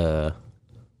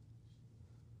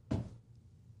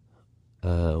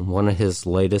 One of his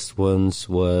latest ones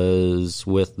was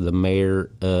with the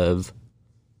mayor of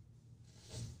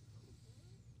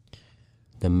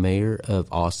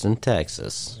Austin,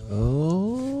 Texas.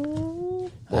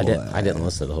 Oh, boy. I didn't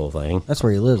listen to the whole thing. That's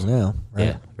where he lives now, right?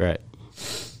 Yeah, right.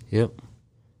 Yep.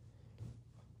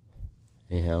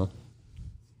 Anyhow,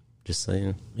 just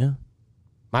saying. Yeah.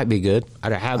 Might be good.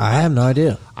 I have no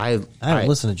idea. I haven't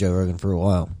listened to Joe Rogan for a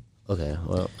while. Okay,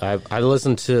 well, I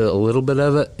listened to a little bit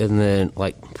of it, and then,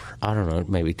 like, I don't know,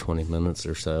 maybe 20 minutes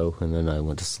or so, and then I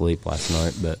went to sleep last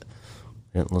night, but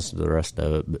I didn't listen to the rest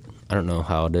of it. But I don't know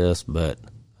how it is, but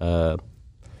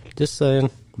just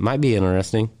saying, might be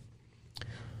interesting.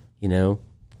 You know,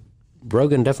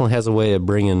 Rogan definitely has a way of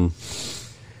bringing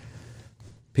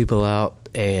people out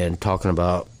and talking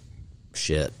about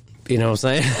shit. You know what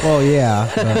I'm saying? Well, yeah.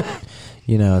 But,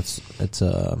 You know, it's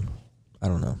I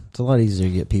don't know. It's a lot easier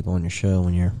to get people on your show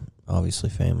when you're obviously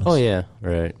famous. Oh yeah,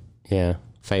 right. Yeah,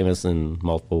 famous in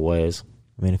multiple ways.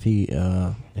 I mean, if he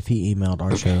emailed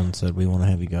our show and said we want to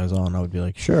have you guys on, I would be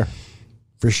like, sure,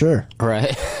 for sure.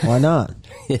 Right. Why not?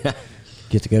 Yeah.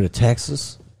 Get to go to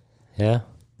Texas. Yeah.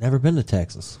 Never been to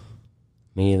Texas.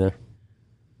 Me either.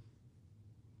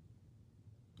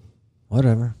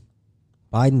 Whatever.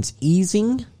 Biden's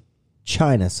easing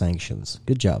China sanctions.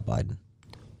 Good job, Biden.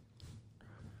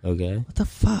 Okay. What the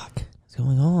fuck is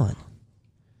going on?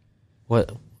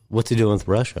 What's he doing with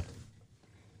Russia?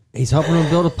 He's helping them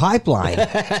build a pipeline.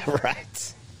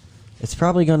 Right. It's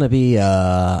probably going to be,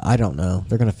 I don't know.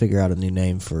 They're going to figure out a new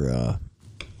name for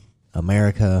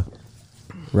America,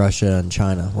 Russia, and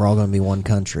China. We're all going to be one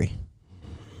country.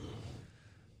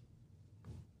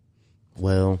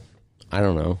 Well, I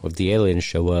don't know. If the aliens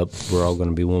show up, we're all going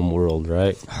to be one world,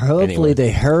 right? Hopefully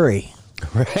they hurry.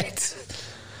 Right.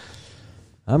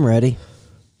 I'm ready.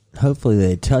 Hopefully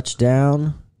they touch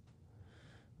down,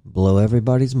 blow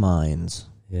everybody's minds.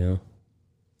 Yeah.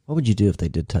 What would you do if they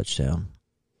did touchdown?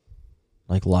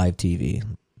 Like live TV.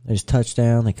 They just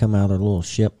touchdown, they come out of their little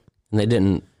ship. And they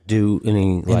didn't do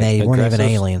any, And they weren't even aggressive-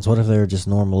 aliens. What if they were just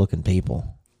normal looking people?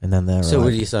 And then they're So like,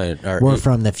 what are you saying? we're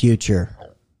from the future.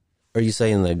 Are you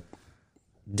saying they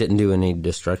didn't do any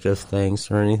destructive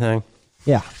things or anything?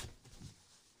 Yeah.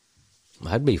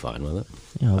 I'd be fine with it.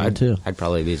 Yeah, I would too. I'd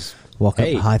probably be just, Walk up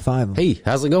hey, and high five them. hey,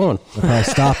 how's it going? They'd probably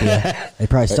stop you. They'd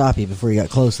probably stop you before you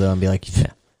got close though and be like,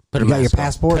 Put you a got your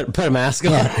mask on. passport? Put a mask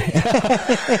on.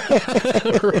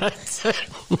 Right.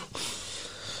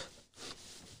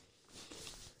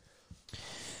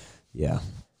 Yeah.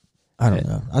 I don't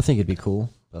know. I think it'd be cool,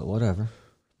 but whatever.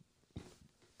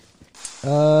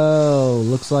 Oh,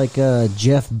 looks like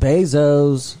Jeff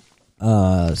Bezos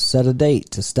set a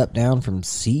date to step down from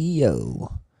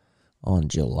CEO on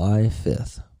July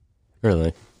 5th.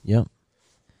 Really? Yep.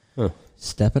 Huh.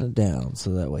 Stepping it down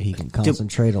so that way he can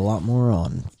concentrate a lot more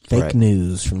on fake Right.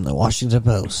 news from the Washington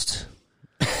Post.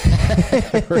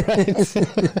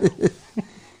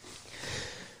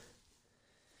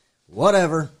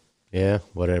 Whatever. Yeah,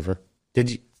 whatever. Did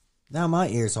you? Now my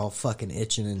ear's all fucking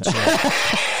itching and shit.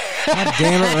 God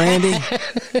damn it, Randy.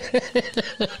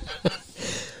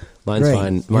 Mine's Great.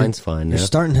 fine. Mine's fine now. You're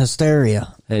starting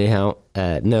hysteria. Anyhow,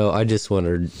 no, I just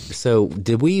wondered. So,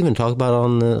 did we even talk about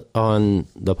on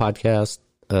the podcast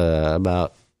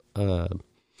about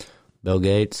Bill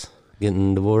Gates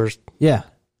getting divorced? Yeah.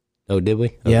 Oh, did we?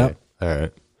 Okay. Yep. All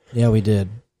right. Yeah, we did.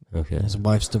 Okay. His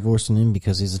wife's divorcing him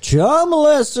because he's a child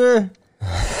molester.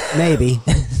 Maybe.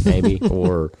 Maybe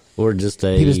or just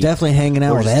a. He was definitely hanging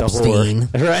out or with just a Epstein.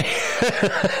 whore.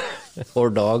 Right? Or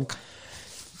dog.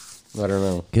 I don't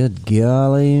know. Good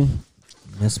golly,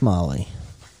 Miss Molly.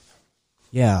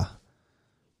 Yeah.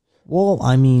 Well,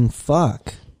 I mean,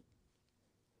 fuck.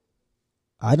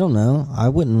 I don't know. I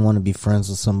wouldn't want to be friends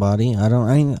with somebody. I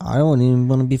wouldn't even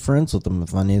want to be friends with them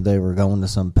if I knew they were going to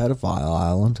some pedophile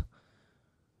island.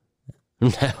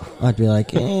 No. I'd be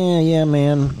like, yeah,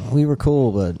 man, we were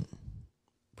cool, but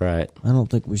Right. I don't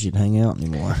think we should hang out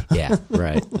anymore. Yeah.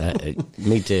 Right.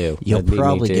 Me too. You'll That'd be me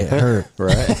probably too. get hurt.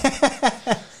 Right.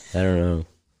 I don't know.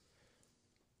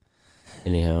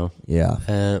 Anyhow. Yeah.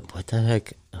 What the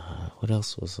heck? What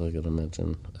else was I going to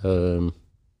mention?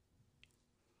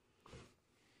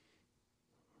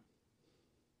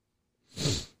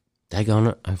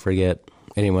 Daggone it, I forget.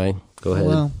 Anyway, go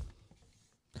ahead.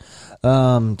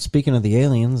 Well, speaking of the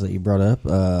aliens that you brought up,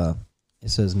 it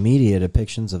says media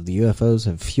depictions of the UFOs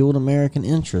have fueled American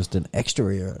interest in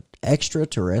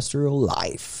extraterrestrial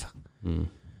life.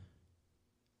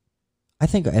 I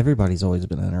think everybody's always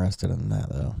been interested in that,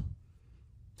 though.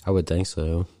 I would think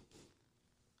so.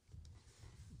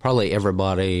 Probably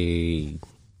everybody,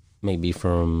 maybe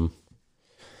from,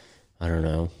 I don't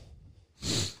know,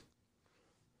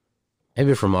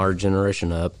 maybe from our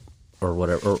generation up, or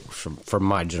whatever, or from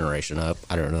my generation up,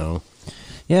 I don't know.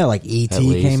 Yeah, like E.T.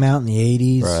 least. came out in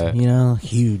the 80s, Right. you know,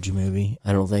 huge movie.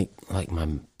 I don't think, like, my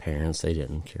parents, they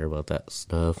didn't care about that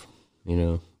stuff, you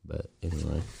know, but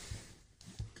anyway.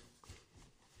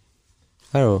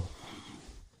 I don't know.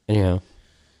 Anyhow.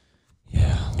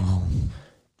 Yeah, well,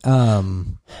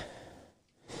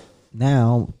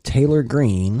 now Taylor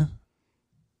Green,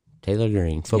 Taylor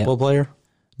Green, football player?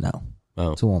 no,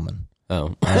 Oh. it's a woman.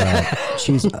 Oh.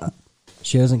 She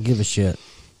doesn't give a shit.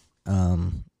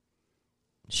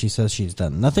 She says she's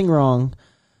done nothing wrong.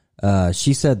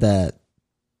 She said that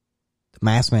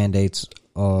mask mandates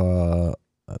to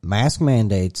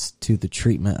the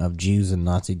treatment of Jews in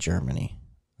Nazi Germany.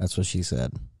 That's what she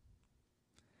said.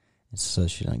 So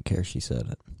she doesn't care. She said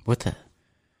it. What the?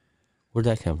 Where'd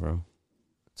that come from?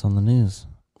 It's on the news.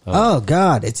 Oh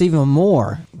God, it's even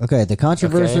more. Okay, the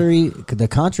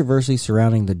controversy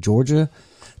surrounding the Georgia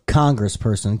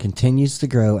congressperson continues to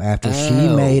grow after she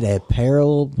made a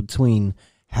parallel between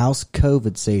house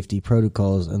COVID safety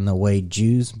protocols and the way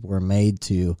Jews were made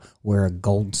to wear a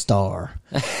gold star.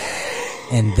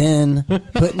 And then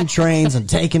put in trains and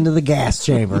taken to the gas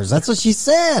chambers. That's what she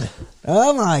said.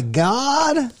 Oh my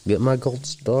God! Get my gold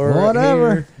star.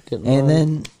 Whatever.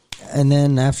 Right And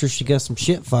then after she got some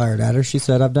shit fired at her, she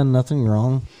said, "I've done nothing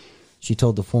wrong." She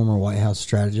told the former White House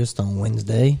strategist on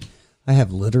Wednesday, "I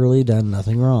have literally done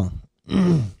nothing wrong."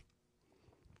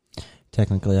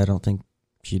 Technically, I don't think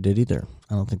she did either.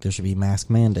 I don't think there should be mask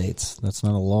mandates. That's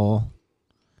not a law.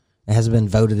 It hasn't been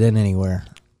voted in anywhere.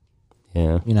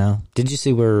 Yeah. You know. Did you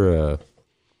see where?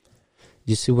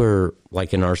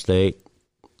 Like in our state,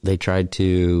 they tried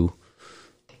to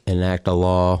enact a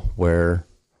law where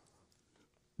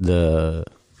the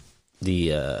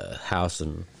House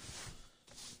and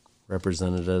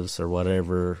representatives or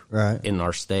whatever in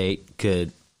our state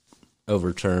could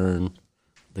overturn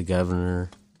the governor.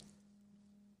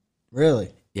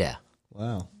 Really? Yeah.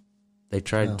 Wow. They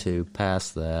tried to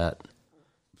pass that.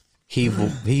 He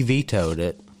vetoed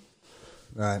it.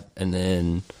 Right. And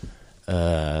then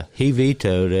he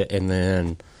vetoed it, and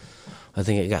then I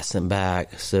think it got sent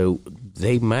back. So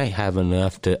they might have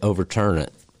enough to overturn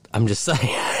it. I'm just saying.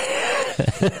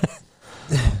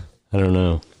 I don't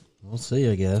know. We'll see,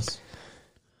 I guess.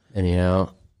 Anyhow.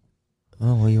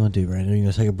 Oh, what do you want to do, Brandon? You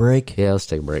want to take a break? Yeah, let's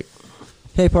take a break.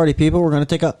 Hey, party people, we're going to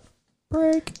take a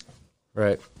break.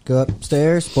 Right. Go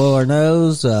upstairs, spoil our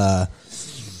nose.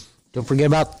 Don't forget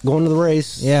about going to the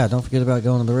race. Yeah, don't forget about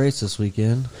going to the race this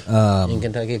weekend. In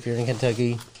Kentucky, if you're in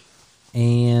Kentucky.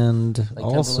 And Like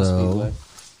also,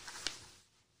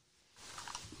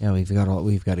 yeah, we've got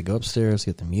to go upstairs,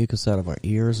 get the mucus out of our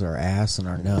ears, our ass, and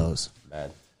our nose.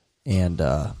 Bad. And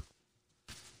go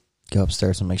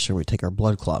upstairs and make sure we take our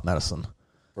blood clot medicine.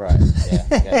 Right. Yeah,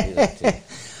 gotta do that too.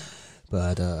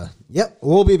 But, yep,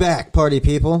 we'll be back, party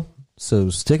people. So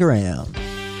stick around.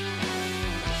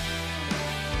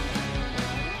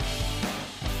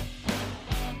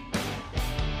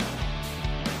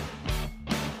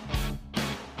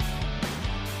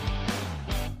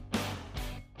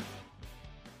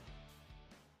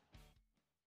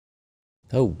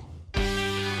 Oh.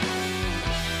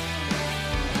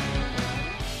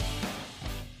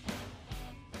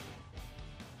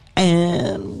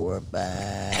 And we're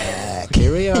back.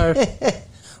 Here we are.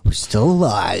 We're still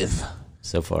alive.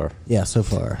 So far. Yeah, so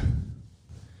far.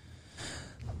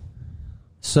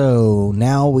 So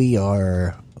now we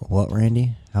are, what,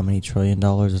 Randy? How many $1 trillion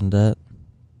in debt?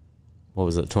 What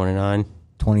was it, 29?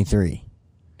 23.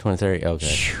 23?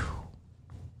 Okay.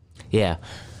 Yeah.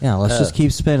 Yeah, let's just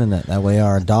keep spending it. That way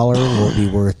our dollar will be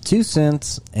worth 2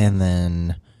 cents, and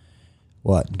then,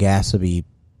 what, gas will be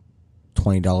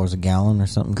 $20 a gallon or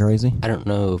something crazy? I don't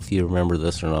know if you remember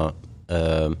this or not.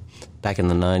 Back in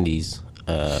the 90s,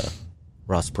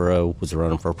 Ross Perot was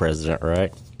running for president,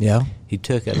 right? Yeah. He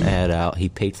took an ad out. He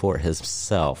paid for it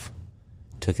himself.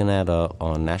 Took an ad out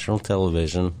on national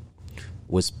television.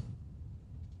 Was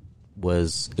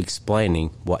explaining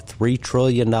what $3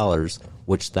 trillion,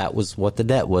 which that was what the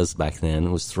debt was back then. It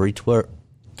was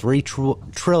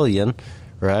 $3 trillion,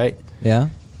 right? Yeah.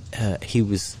 He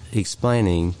was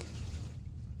explaining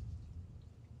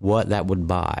what that would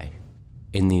buy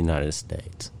in the United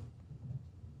States.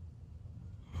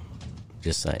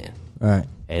 Just saying. All right.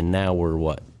 And now we're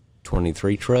what?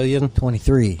 23 trillion?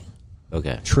 23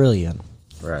 Okay. trillion.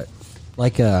 Right.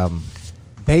 Like,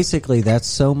 basically, that's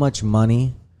so much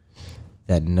money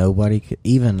that nobody could,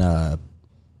 even,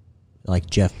 like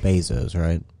Jeff Bezos,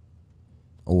 right?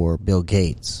 Or Bill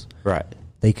Gates. Right.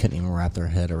 They couldn't even wrap their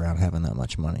head around having that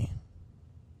much money.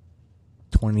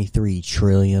 $23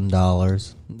 trillion.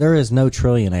 There is no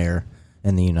trillionaire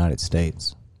in the United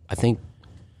States. I don't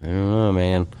know,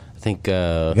 man. I think,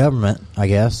 Government, I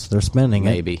guess. They're spending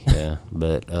maybe, it. yeah.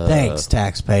 But, Thanks,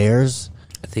 taxpayers.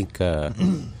 I think,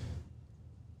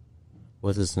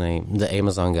 what's his name? The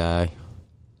Amazon guy.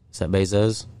 Is that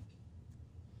Bezos?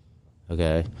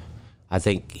 Okay. I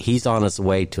think he's on his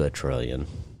way to $1 trillion.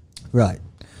 Right.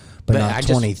 But But not I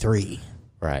just- 23.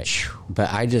 Right.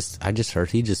 But I just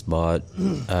heard he just bought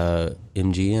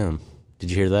MGM. Did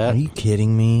you hear that? Are you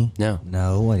kidding me? No.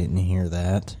 No, I didn't hear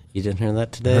that. You didn't hear that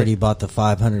I today? heard he bought the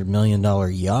 $500 million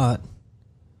yacht.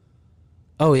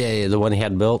 Oh, yeah, the one he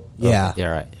had built? Yeah. Oh,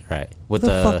 yeah, right. With Who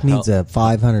the fuck needs a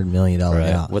 $500 million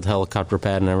yacht? with helicopter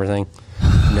pad and everything?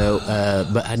 No,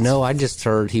 but I just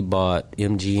heard he bought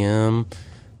MGM,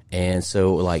 and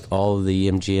so like all of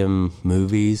the MGM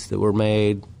movies that were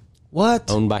made,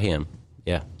 What? Owned by him.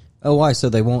 Yeah. Oh, why? So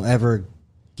they won't ever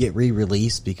get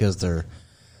re-released because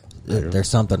there's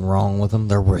something wrong with them?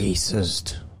 They're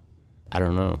racist. I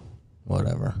don't know.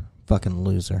 Whatever. Fucking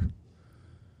loser.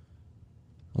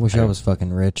 I wish I was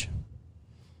fucking rich.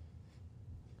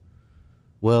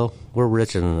 Well, we're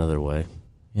rich in another way.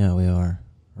 Yeah, we are.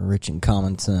 We're rich in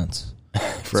common sense.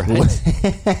 Right.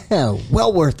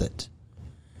 Well worth it.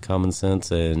 Common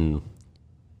sense and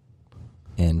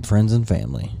friends and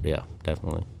family. yeah,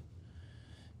 definitely.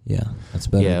 Yeah, that's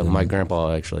better. Yeah, than my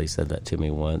grandpa actually said that to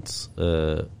me once.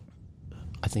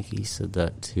 I think he said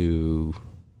that to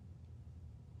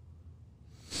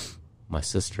my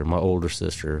sister, my older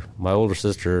sister. My older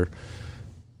sister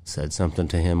said something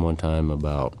to him one time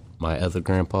about my other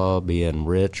grandpa being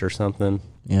rich or something.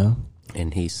 Yeah.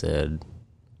 And he said,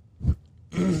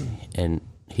 and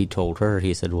he told her,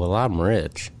 he said, well, I'm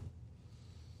rich.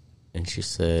 And she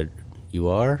said, you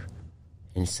are?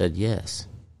 And he said, yes.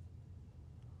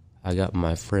 I got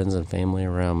my friends and family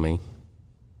around me.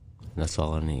 And that's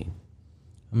all I need.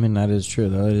 I mean, that is true,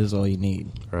 though. It is all you need.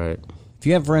 Right. If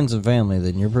you have friends and family,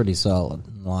 then you're pretty solid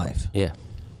in life. Yeah.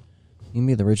 You can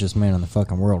be the richest man in the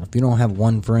fucking world. If you don't have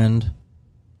one friend,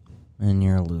 then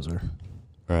you're a loser.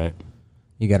 Right.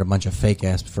 You got a bunch of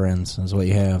fake-ass friends, is what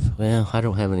you have. Well, I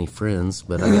don't have any friends,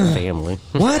 but I got family.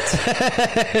 What?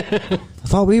 I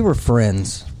thought we were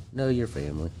friends. No, you're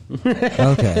family.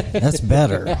 Okay, that's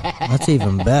better. That's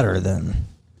even better than...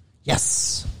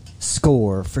 Yes!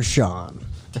 Score for Sean.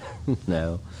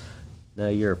 No,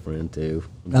 you're a friend too.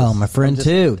 Oh, my friend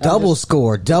too. Double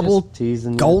score. Double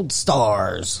teasing you. gold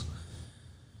stars.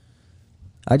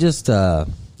 I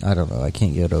don't know. I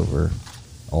can't get over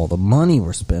all the money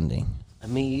we're spending.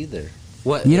 Me either.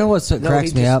 What? You know what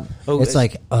cracks me up? Oh, it's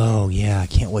like, oh yeah, I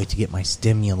can't wait to get my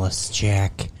stimulus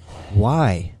check.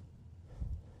 Why?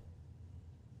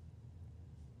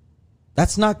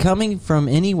 That's not coming from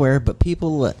anywhere but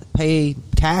people that pay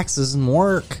taxes and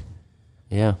work.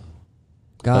 Yeah.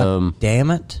 God damn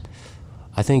it.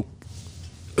 I think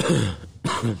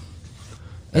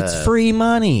it's free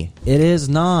money. It is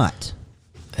not.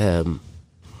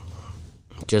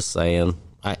 Just saying.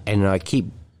 I keep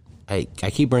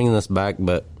bringing this back,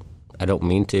 but I don't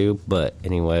mean to. But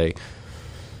anyway,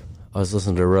 I was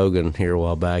listening to Rogan here a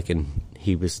while back, and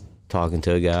he was talking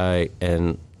to a guy,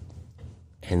 and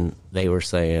they were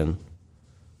saying,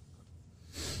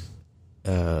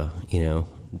 the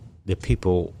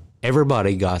people,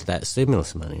 everybody got that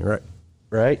stimulus money,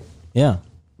 right? Yeah.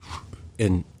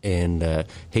 And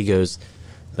he goes,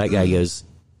 that guy goes,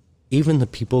 even the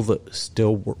people that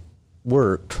still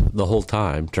worked the whole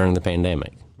time during the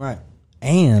pandemic. Right.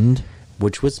 And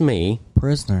which was me.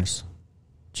 Prisoners.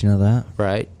 Did you know that?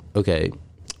 Right. Okay.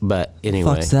 But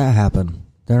anyway. Fuck's that happen?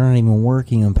 They're not even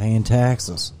working and paying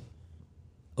taxes.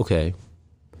 Okay.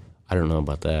 I don't know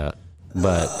about that.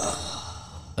 But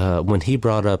when he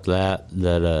brought up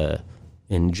that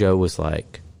and Joe was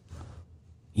like,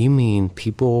 you mean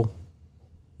people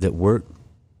that worked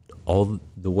all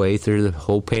the way through the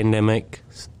whole pandemic,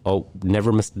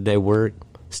 never missed a day work,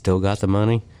 still got the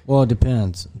money? Well, it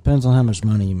depends. Depends on how much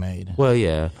money you made. Well,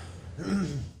 yeah.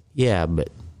 Yeah, but,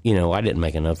 I didn't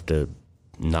make enough to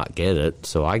not get it,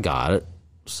 so I got it.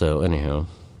 So, anyhow,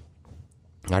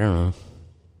 I don't know.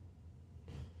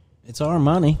 It's our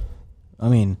money. I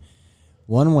mean,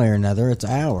 one way or another, it's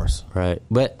ours. Right.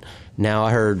 But now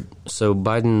I heard, so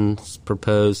Biden's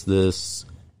proposed this,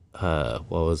 what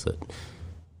was it?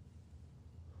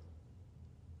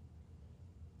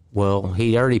 Well,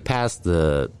 he already passed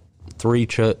the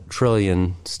 $3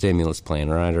 trillion stimulus plan,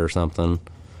 right, or something.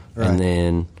 Right. And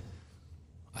then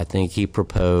I think he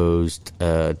proposed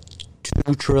 $2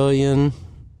 trillion.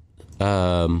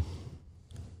 What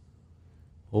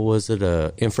was it?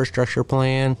 Infrastructure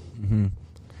plan. Mm-hmm.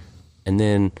 And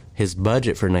then his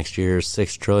budget for next year is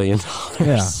 $6 trillion.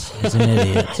 Yeah, he's an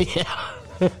idiot. Yeah.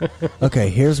 Okay,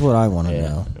 here's what I want to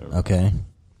know. Okay,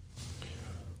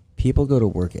 people go to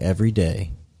work every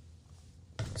day,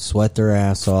 sweat their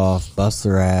ass off, bust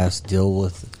their ass, deal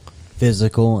with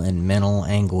physical and mental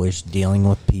anguish, dealing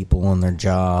with people and their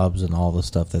jobs and all the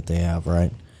stuff that they have,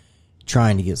 right?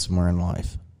 Trying to get somewhere in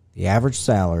life. The average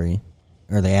salary,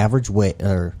 or the average weight,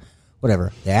 or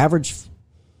whatever, the average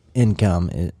income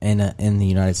in the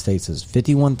United States is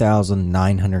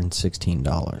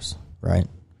 $51,916, right?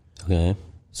 Okay.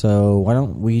 So why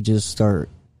don't we just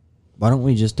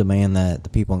demand that the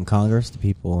people in Congress, the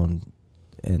people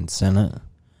in Senate,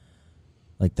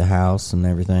 like the House and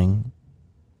everything,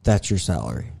 that's your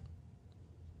salary.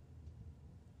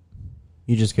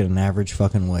 You just get an average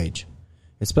fucking wage.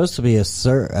 It's supposed to be a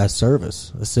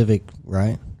service, a civic,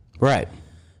 right? Right.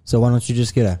 So why don't you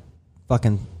just get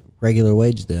fucking regular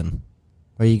wage then?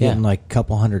 Or are you getting like a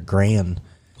couple $100,000?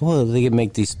 Well, they can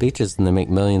make these speeches and they make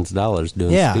millions of dollars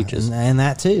doing speeches. And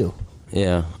that too.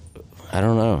 Yeah. I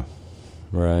don't know.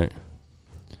 Right.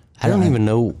 I don't even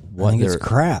know what it's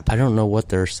crap. I don't know what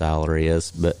their salary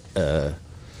is, but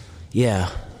yeah,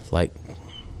 like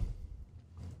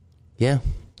yeah,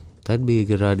 that'd be a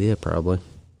good idea probably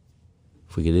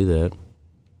if we could do that.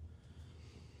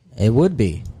 It would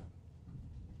be.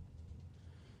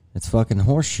 It's fucking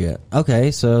horse shit.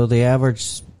 Okay, so the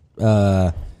average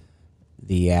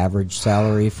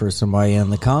salary for somebody in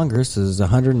the Congress is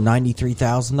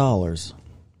 $193,000.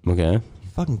 Okay. You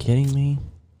fucking kidding me?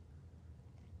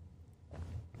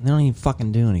 They don't even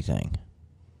fucking do anything.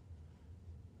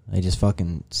 They just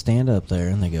fucking stand up there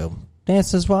and they go,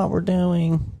 "This is what we're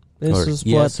doing. This Or is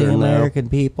yes what the or no." American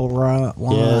people want."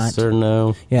 Yes or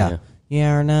no? Yeah.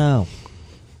 Yeah or no.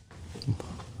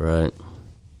 Right.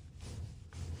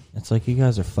 It's like, you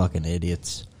guys are fucking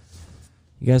idiots.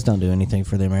 You guys don't do anything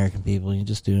for the American people. You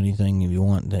just do anything if you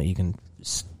want that you can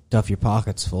stuff your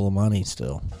pockets full of money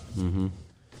still. Mm-hmm.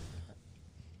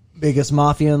 Biggest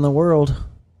mafia in the world.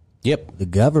 Yep. The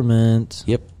government.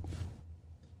 Yep.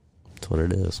 That's what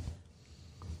it is.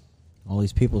 All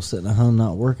these people sitting at home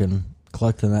not working,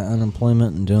 collecting that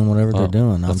unemployment and doing whatever they're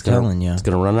doing. I'm telling you. It's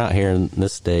going to run out here in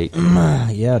this state.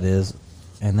 Yeah, it is.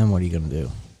 And then what are you going to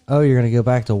do? Oh, you're going to go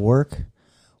back to work?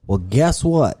 Well, guess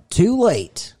what? Too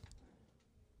late.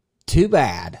 Too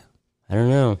bad. I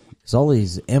don't know. Because all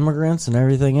these immigrants and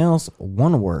everything else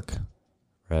want to work.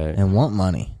 Right. And want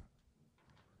money.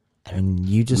 And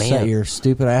you just sat your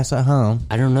stupid ass at home.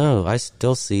 I don't know. I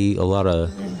still see a lot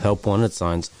of help wanted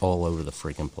signs all over the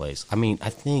freaking place. I mean,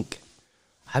 I think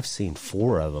I've seen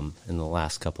 4 of them in the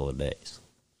last couple of days.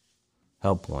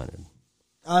 Help wanted.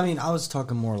 I mean, I was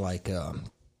talking more like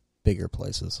bigger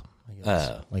places. I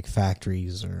guess. Like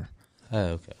factories or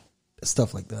okay.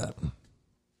 stuff like that.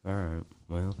 All right.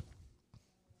 Well.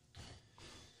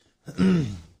 I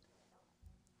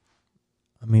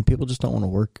mean, people just don't want to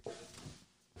work.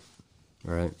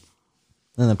 Right.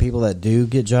 And the people that do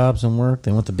get jobs and work,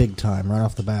 they want the big time right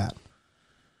off the bat.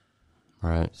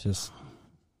 Right. It's just,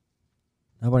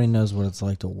 nobody knows what it's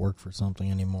like to work for something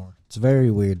anymore. It's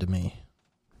very weird to me.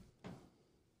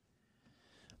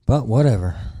 But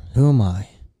whatever. Who am I?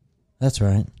 That's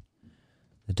right.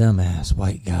 The dumbass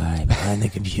white guy behind the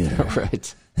computer.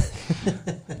 Right.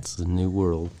 It's a new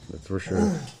world, that's for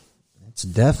sure. It's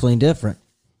definitely different.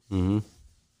 Mm-hmm.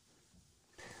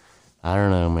 I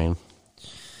don't know, man.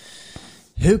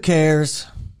 Who cares?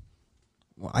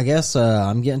 Well, I guess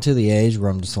I'm getting to the age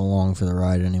where I'm just along for the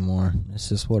ride anymore. It's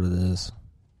just what it is.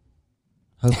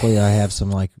 Hopefully I have some,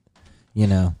 like,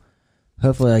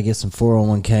 hopefully I get some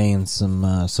 401k and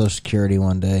some Social Security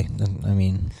one day. I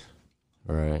mean...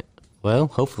 Right. Well,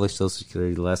 hopefully Social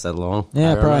Security lasts that long.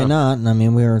 Yeah, probably not. And I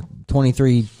mean, we were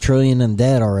 $23 trillion in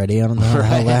debt already. I don't know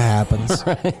how that happens.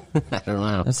 Right. I don't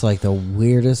know. That's like the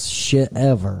weirdest shit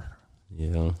ever.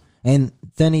 Yeah. And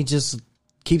then he just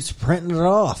keeps printing it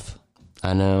off.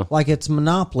 I know. Like it's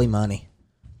monopoly money.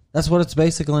 That's what it's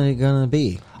basically going to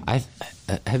be.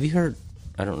 Have you heard?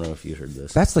 I don't know if you heard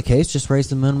this. If that's the case, just raise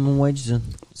the minimum wage to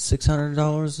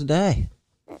 $600 a day.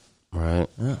 Right.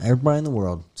 Everybody in the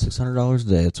world, $600 a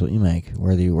day. That's what you make,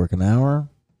 whether you work an hour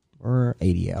or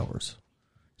 80 hours.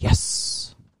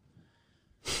 Yes.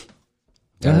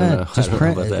 Go ahead.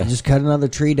 Just cut another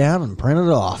tree down and print it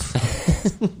off.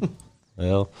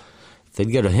 Well, if they'd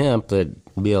go to hemp, it'd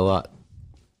be a lot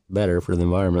better for the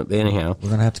environment. But anyhow,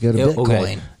 we're gonna have to go to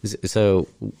Bitcoin. Okay. So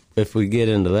if we get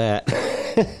into that,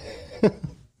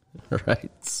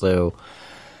 right? So,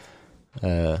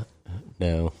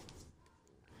 no.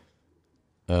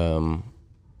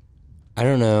 I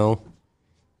don't know.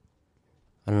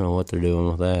 I don't know what they're doing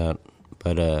with that,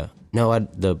 but no,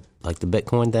 the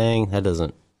Bitcoin thing, that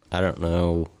doesn't. I don't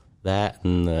know that,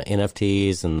 and the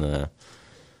NFTs and the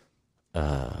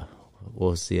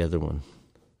what was the other one?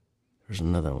 There's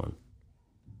another one.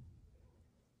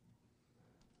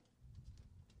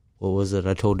 What was it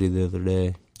I told you the other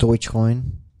day?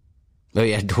 Dogecoin. Oh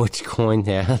yeah, Dogecoin.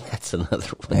 Yeah, that's another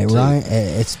one. Hey, Ryan,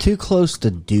 it's too close to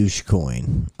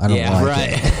douchecoin. I don't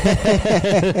like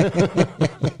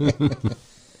it.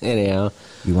 Anyhow,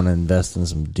 you want to invest in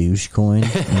some douchecoin?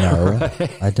 No,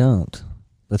 right. I don't.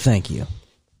 But thank you.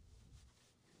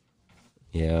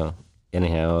 Yeah.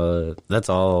 Anyhow, that's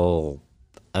all.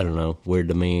 I don't know. Weird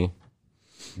to me.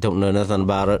 Don't know nothing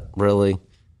about it really.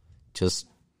 Just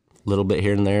a little bit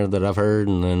here and there that I've heard,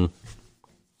 and then.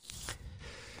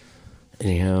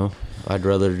 Anyhow, I'd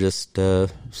rather just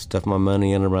stuff my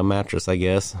money under my mattress, I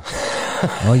guess.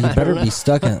 Well, you better be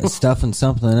stuffing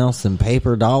something else than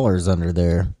paper dollars under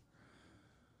there.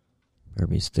 Better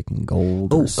be sticking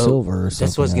gold or silver or something.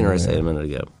 That's what I was going to say there. a minute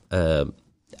ago.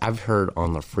 I've heard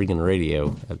on the freaking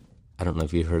radio, I don't know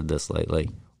if you've heard this lately,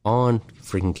 on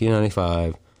freaking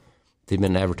Q95, they've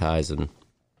been advertising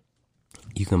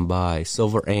you can buy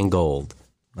silver and gold.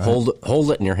 Right.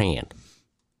 Hold it in your hand.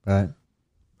 Right.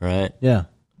 Yeah.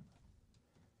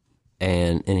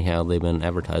 And anyhow, they've been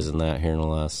advertising that here in the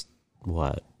last,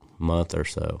 month or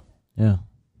so. Yeah.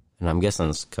 And I'm guessing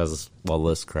it's because of all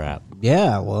this crap.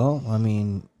 Yeah, well, I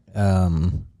mean,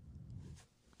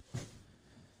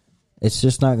 it's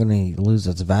just not going to lose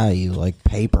its value like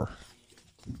paper.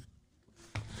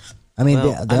 I mean,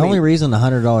 the only reason the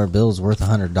 $100 bill is worth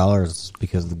 $100 is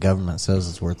because the government says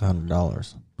it's worth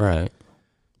 $100. Right.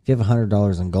 If you have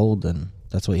 $100 in gold, then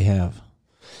that's what you have.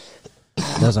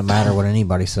 It doesn't matter what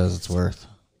anybody says it's worth.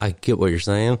 I get what you're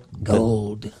saying.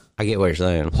 Gold. I get what you're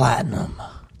saying. Platinum.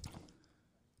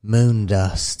 Moon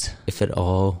dust. If it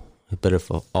all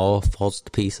falls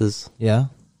to pieces, Yeah.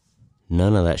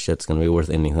 none of that shit's going to be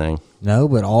worth anything. No,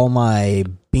 but all my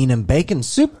bean and bacon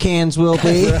soup cans will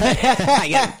be.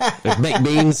 There's baked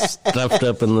beans stuffed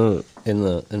up in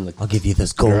the. I'll give you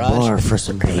this gold garage. bar for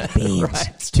some baked beans. Right.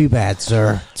 It's too bad,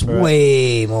 sir. It's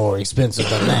way more expensive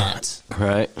than that.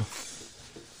 Right.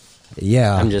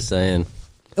 Yeah. I'm just saying.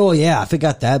 Oh, yeah. If it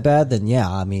got that bad, then yeah.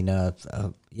 I mean, a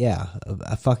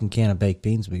fucking can of baked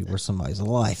beans would be worth somebody's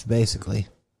life, basically.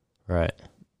 Right.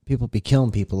 People be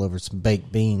killing people over some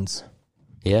baked beans.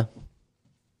 Yeah.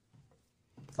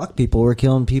 Fuck, people were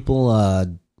killing people.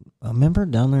 Remember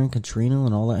down there in Katrina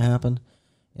when all that happened?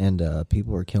 And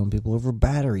people were killing people over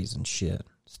batteries and shit.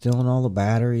 Stealing all the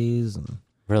batteries and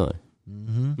Really.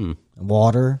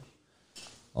 water.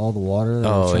 All the water. They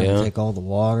were trying to take all the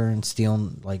water and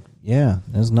stealing.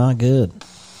 It's not good.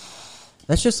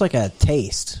 That's just like a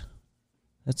taste.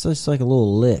 That's just like a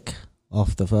little lick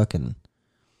off the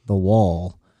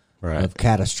wall of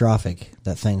catastrophic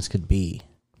that things could be.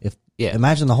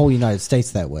 Imagine the whole United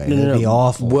States that way. It'd be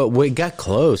awful. Well, we got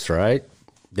close, right?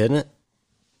 Didn't it?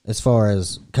 As far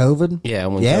as COVID? Yeah.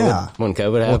 When COVID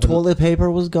happened. Well, toilet paper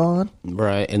was gone.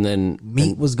 Right. And then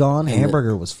Meat was gone.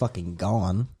 Hamburger was fucking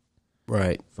gone.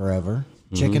 Right. Forever.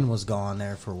 Chicken was gone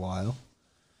there for a while.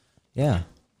 Yeah.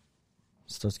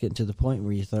 Starts getting to the point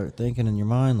where you start thinking in your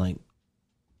mind like,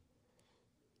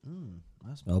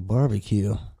 I smell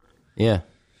barbecue. Yeah.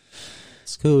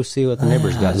 Let's go see what the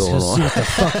neighbors got going on. See what the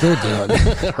fuck they're doing.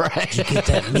 Right. Did you get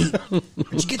that meat?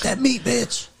 Did you get that meat,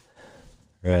 bitch?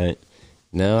 Right.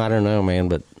 No, I don't know, man,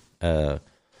 but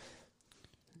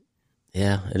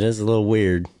yeah, it is a little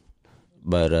weird.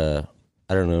 But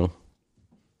I don't know.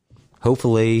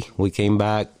 Hopefully we came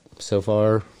back so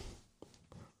far.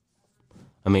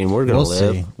 I mean, we're gonna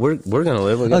live. See. We're gonna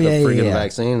live. We got the freaking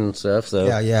vaccine and stuff. So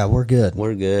Yeah, we're good.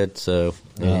 we're good. So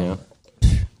yeah,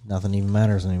 Nothing even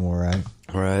matters anymore, right?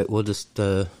 all right. We'll just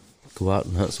go out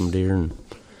and hunt some deer and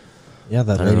Yeah,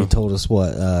 that lady told us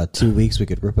 2 weeks we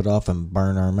could rip it off and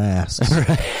burn our masks. But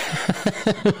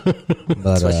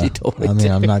That's what she told me. I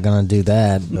mean, I'm not gonna do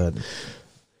that, but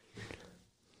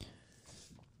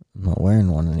I'm not wearing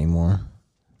one anymore.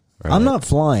 Right. I'm not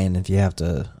flying if you have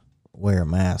to wear a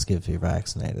mask if you're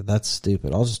vaccinated. That's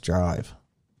stupid. I'll just drive.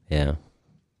 Yeah.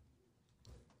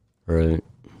 Right.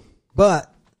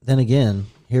 But then again,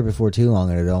 here before too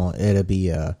long, it'll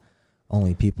be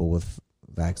only people with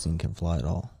vaccine can fly at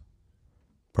all.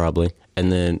 Probably.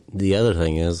 And then the other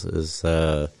thing is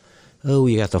you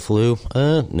got the flu?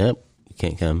 Nope, you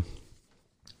can't come.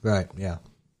 Right. Yeah.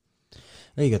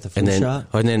 Oh, you got the flu shot.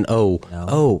 And then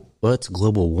No. Well, it's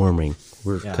global warming.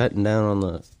 We're cutting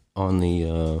down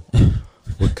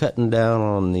we're cutting down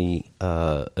on the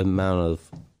amount of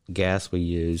gas we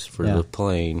use for the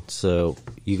plane. So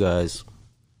you guys,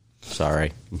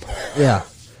 sorry. Yeah.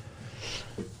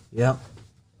 Yep.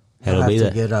 That'll be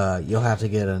that. You'll have to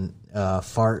get a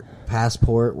fart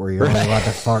passport where you're only allowed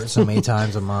to fart so many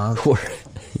times a month.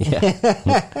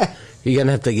 Yeah. You're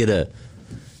gonna have to get a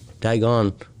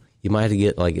daggone. You might have to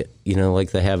get like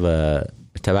they have a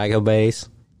tobacco base.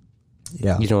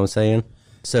 Yeah. You know what I'm saying?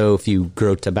 So if you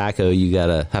grow tobacco, you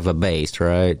gotta have a base,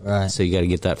 right? Right. So you gotta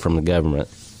get that from the government.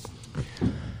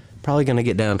 Probably gonna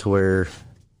get down to where,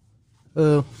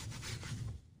 it's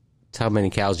how many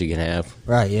cows you can have.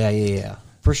 Right. Yeah.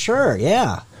 For sure.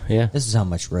 Yeah. Yeah. This is how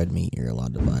much red meat you're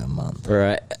allowed to buy a month.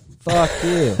 Right. Fuck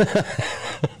you.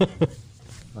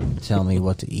 Tell me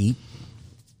what to eat.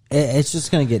 It's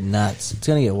just gonna get nuts. It's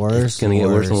gonna get worse. It's gonna get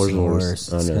worse and worse and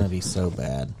worse. It's gonna be so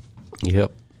bad.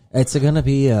 Yep. It's gonna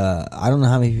be. I don't know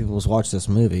how many people watch this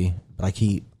movie, but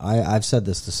I've said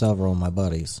this to several of my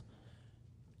buddies.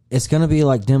 It's going to be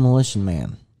like Demolition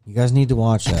Man. You guys need to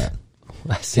watch that.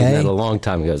 I've seen that a long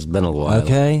time ago. It's been a while.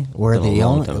 Okay, where Been a the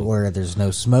long only time. where there's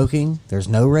no smoking, there's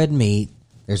no red meat,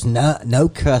 there's no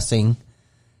cussing,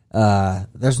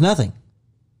 there's nothing.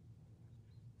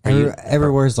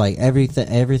 Everywhere's like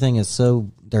everything is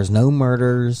so. There's no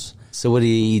murders. So what do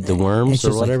you eat? The worms It's or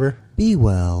just like, whatever? be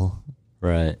well.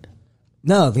 Right.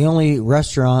 No, the only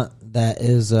restaurant that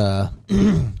is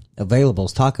available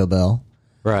is Taco Bell,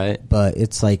 Right. but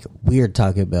it's like weird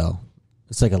Taco Bell.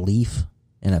 It's like a leaf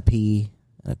and a pea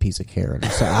and a piece of carrot.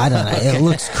 So I don't know. It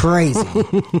looks crazy.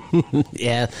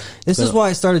 Yeah. This is why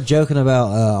I started joking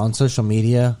about on social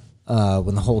media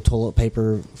when the whole toilet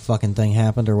paper fucking thing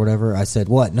happened or whatever. I said,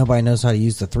 what? Nobody knows how to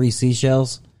use the 3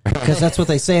 seashells? Because that's what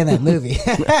they say in that movie.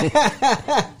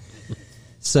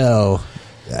 So,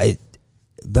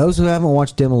 those who haven't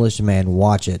watched Demolition Man,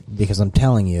 watch it, because I'm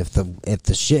telling you, if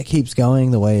the shit keeps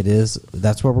going the way it is,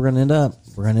 that's where we're going to end up.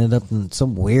 We're going to end up in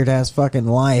some weird ass fucking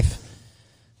life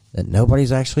that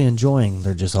nobody's actually enjoying.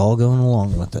 They're just all going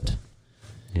along with it.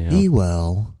 Yeah. Be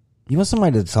well. You want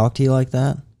somebody to talk to you like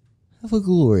that? Have a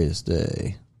glorious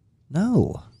day.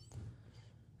 No.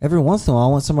 Every once in a while,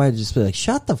 I want somebody to just be like,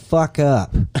 shut the fuck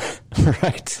up.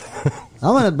 Right.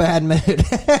 I'm in a bad mood.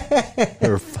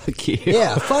 Or fuck you.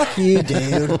 Yeah, fuck you,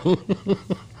 dude.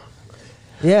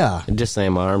 Yeah. I'm just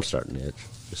saying my arm's starting to itch.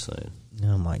 Just saying.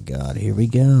 Oh my God, here we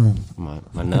go.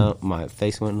 My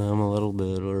face went numb a little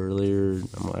bit earlier.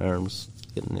 My arm's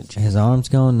getting itchy. His arm's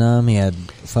going numb. He had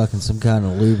fucking some kind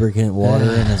of lubricant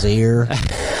water in his ear.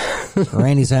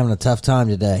 Randy's having a tough time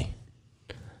today.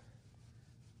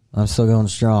 I'm still going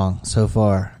strong so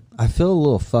far. I feel a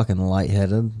little fucking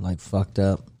lightheaded, like fucked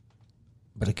up.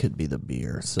 But it could be the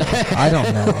beer, so I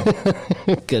don't know.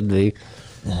 Could be.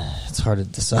 It's hard to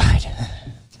decide.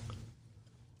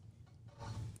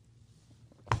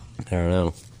 I don't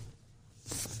know.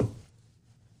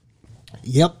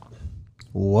 Yep.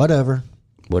 Whatever.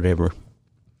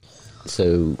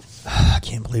 So, I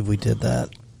can't believe we did that.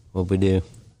 what'd we do?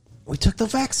 We took the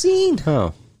vaccine.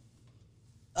 Oh.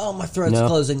 Oh, my throat's No.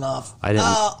 closing off. I didn't.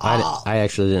 I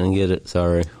actually didn't get it.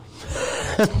 Sorry.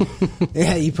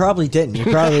 Yeah, you probably didn't. You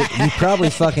probably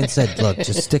fucking said, "Look,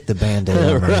 just stick the Band-Aid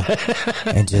on me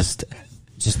and just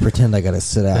pretend I got to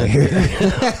sit out here.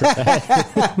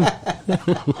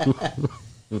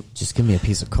 Just give me a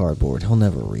piece of cardboard. He'll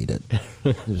never read it."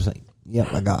 Just like,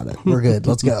 "Yep, I got it. We're good.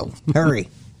 Let's go. Hurry.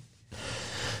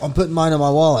 I'm putting mine in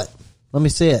my wallet. Let me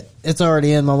see it. It's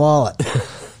already in my wallet.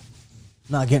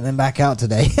 Not getting it back out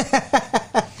today."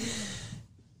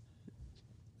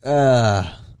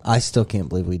 I still can't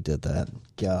believe we did that.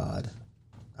 God.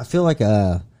 I feel like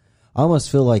I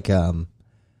almost feel like when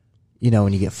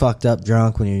you get fucked up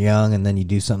drunk when you're young and then you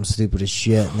do something stupid as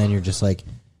shit and then you're just like,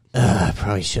 I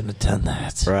probably shouldn't have done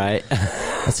that. Right.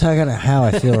 That's how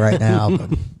I feel right now, but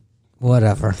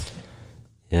whatever.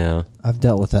 Yeah. I've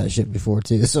dealt with that shit before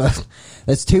too, so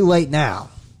it's too late now.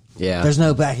 Yeah. There's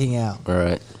no backing out. All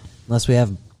right. Unless we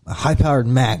have a high-powered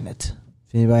magnet.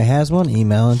 If anybody has one,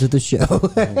 email into the show.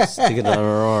 Stick it on our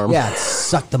arm. Yeah,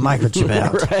 suck the microchip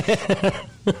out.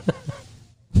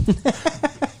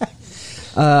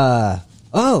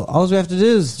 All we have to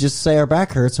do is just say our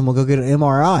back hurts and we'll go get an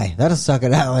MRI. That'll suck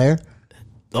it out there.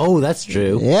 Oh, that's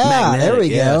true. Yeah, there we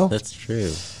go. That's true.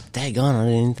 Daggone, I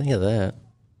didn't even think of that.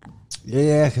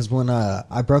 Yeah, because when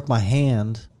I broke my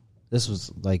hand, this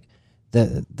was like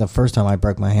the first time I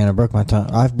broke my hand. I broke my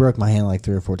tongue. I've broke my hand like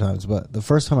 3 or 4 times, but the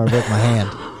first time I broke my hand,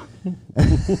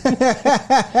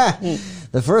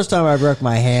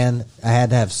 I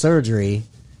had to have surgery,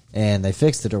 and they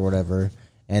fixed it or whatever.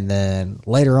 And then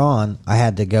later on, I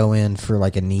had to go in for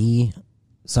like a knee.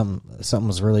 Something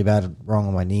was really bad wrong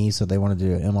with my knee, so they wanted to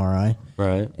do an MRI.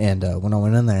 Right. And when I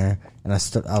went in there, and I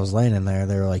was laying in there,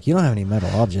 they were like, "You don't have any metal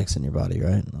objects in your body,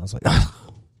 right?" And I was like,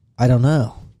 "I don't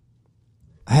know.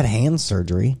 I had hand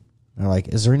surgery." And they're like,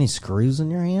 "Is there any screws in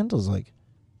your hand?" I was like,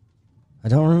 "I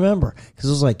don't remember," because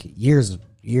it was like years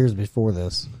before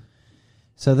this.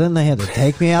 So then they had to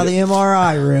take me out of the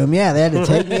MRI room. Yeah, they had to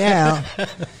take me out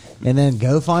and then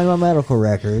go find my medical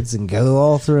records and go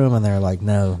all through them. And they're like,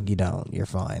 "No, you don't. You're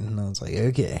fine." And I was like,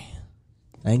 "Okay,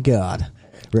 thank God."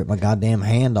 Ripped my goddamn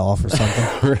hand off or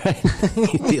something. Right.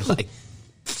 You'd be like,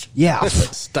 Yeah.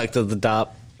 stuck to the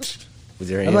top with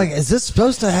your hand. I'm like, is this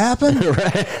supposed to happen?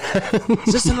 Right.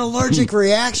 Is this an allergic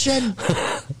reaction?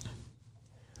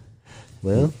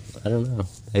 Well, I don't know.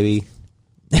 Maybe.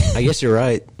 I guess you're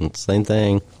right. Same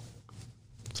thing.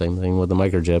 Same thing with the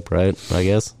microchip, right? I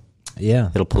guess. Yeah.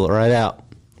 It'll pull it right out.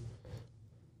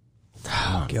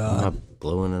 Oh, I'm God. not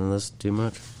blowing into this too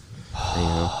much. You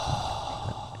know.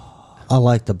 I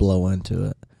like to blow into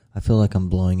it. I feel like I'm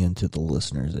blowing into the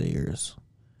listeners' ears.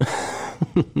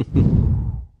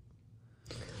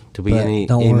 Did we get any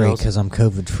don't emails? worry, because I'm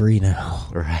COVID free now.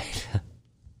 Right.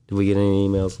 Did we get any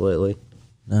emails lately?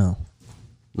 No.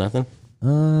 Nothing?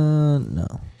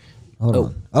 No. Hold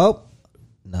on. Oh.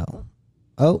 No.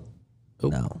 Oh. Oh.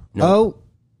 No. No. Oh.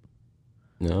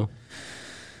 No.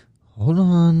 Hold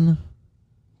on.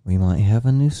 We might have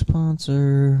a new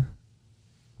sponsor.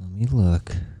 Let me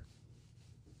look.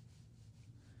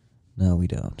 No, we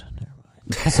don't. Never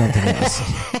mind. Something else.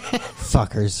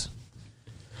 Fuckers.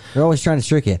 They're always trying to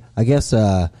trick you. I guess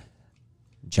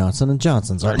Johnson &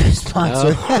 Johnson's our new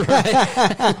sponsor. Oh,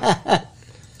 right.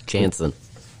 Jansen.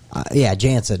 Yeah,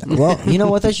 Jansen. Well, you know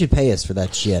what? They should pay us for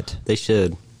that shit. They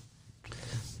should.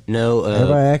 No.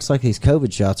 Everybody acts like these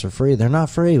COVID shots are free. They're not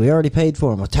free. We already paid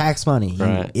for them with tax money.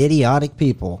 Right. You idiotic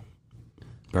people.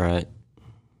 Right.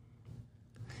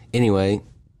 Anyway.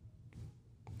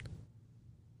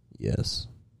 Yes.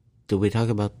 Did we talk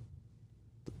about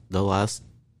the last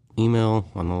email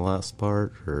on the last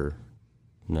part, or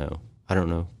no? I don't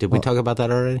know. Did we talk about that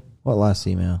already? What last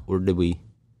email? Or did we?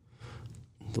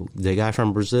 The guy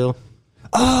from Brazil?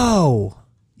 Oh,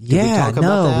 yeah. talk about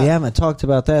No, that? we haven't talked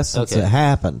about that since Okay. it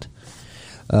happened.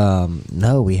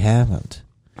 No, we haven't.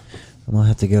 I'm going to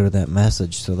have to go to that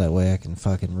message so that way I can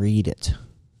fucking read it.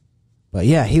 But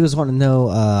yeah, he was wanting to know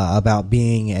about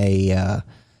being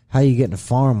how you get into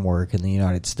farm work in the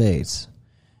United States.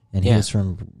 And he was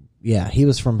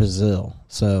from Brazil.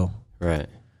 So, Right.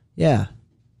 yeah.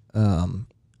 I'm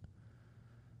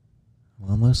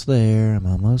almost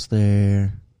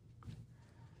there.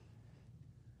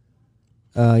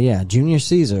 Yeah, Junior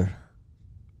Caesar.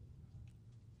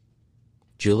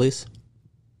 Julius?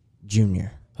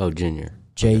 Junior. Oh, Junior.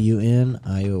 Junior.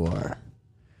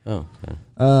 Oh, okay.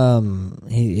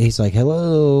 He's like,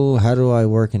 hello, how do I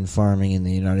work in farming in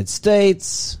the United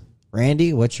States?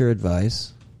 Randy, what's your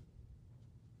advice?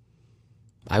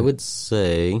 I would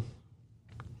say,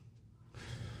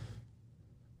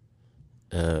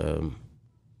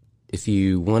 if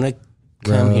you want to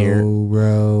come here,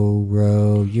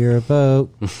 row your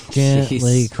boat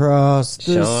gently Jeez. cross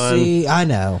the Sean. sea. I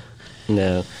know.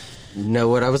 No,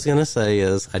 what I was going to say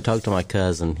is I talked to my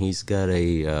cousin. He's got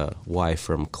a wife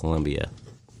from Colombia.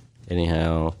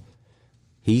 Anyhow,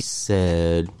 he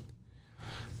said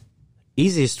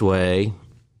easiest way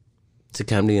to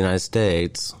come to the United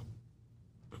States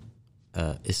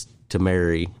is to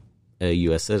marry a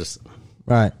U.S. citizen.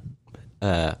 Right.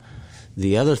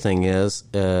 The other thing is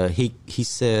he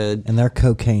said, And they're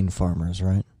cocaine farmers,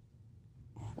 right?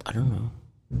 I don't know.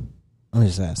 I'm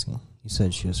just asking. You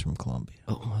said she was from Colombia.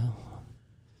 Oh, well.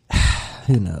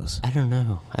 Who knows? I don't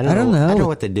know. I don't know. I don't know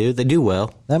what they do. They do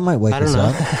well. That might wake I don't us know.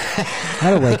 up.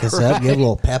 That'll wake us up. Give a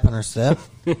little pep in our step.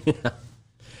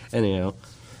 Anyhow,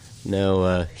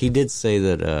 no, he did say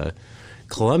that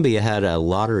Colombia had a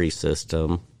lottery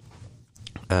system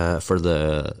for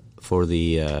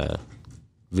the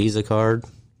Visa card.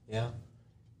 Yeah.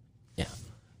 Yeah.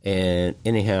 And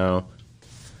anyhow,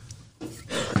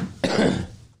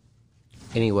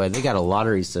 anyway, they got a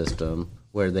lottery system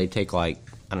where they take like,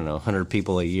 I don't know, 100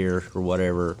 people a year or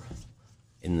whatever,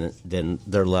 and then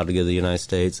they're allowed to go to the United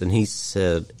States. And he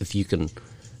said if you can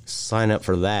sign up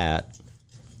for that,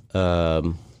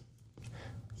 and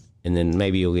then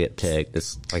maybe you'll get ticked.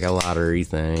 It's like a lottery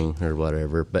thing or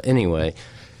whatever. But anyway,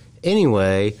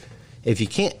 if you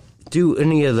can't do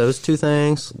any of those two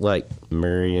things, like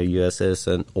marry a U.S.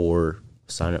 citizen or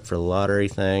sign up for the lottery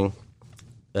thing,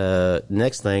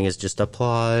 next thing is just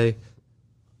apply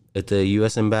at the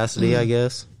U.S. Embassy, I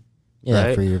guess. Yeah,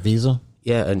 Right? for your visa.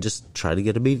 Yeah, and just try to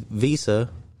get a visa,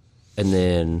 and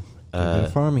then A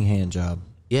farming hand job.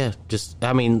 yeah, just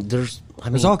there's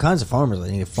There's all kinds of farmers that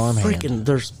need a farm hand.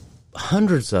 there's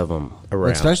hundreds of them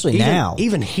around, Especially even, now.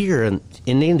 even here in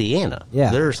Indiana.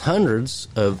 Yeah. There's hundreds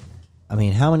of I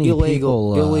mean, how many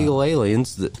people... illegal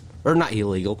aliens that are not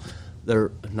illegal.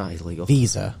 They're not illegal.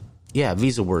 Visa. Yeah,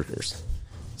 visa workers.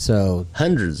 So...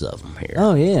 Hundreds of them here.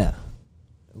 Oh, yeah.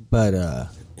 But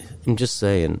I'm just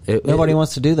saying. nobody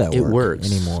wants to do that it work works.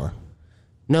 anymore.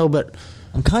 No, but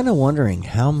I'm kind of wondering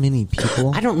how many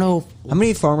people... I don't know. How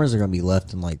many farmers are going to be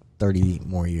left in like 30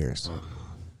 more years?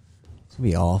 It's going to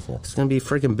be awful. It's going to be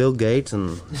freaking Bill Gates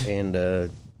and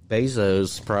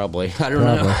Bezos, probably. I don't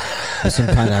know. Some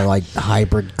kind of like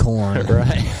hybrid corn.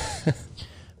 Right.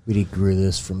 We grew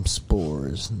this from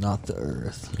spores, not the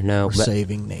earth. No, We're but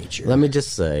saving nature. Let me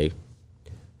just say,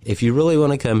 if you really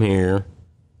want to come here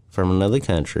from another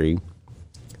country,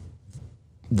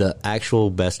 the actual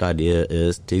best idea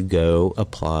is to go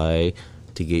apply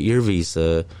to get your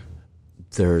visa.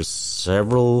 There's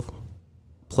several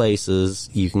places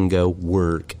you can go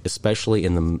work, especially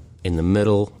in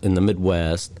the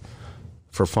Midwest,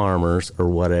 for farmers or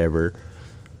whatever,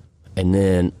 and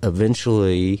then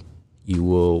eventually you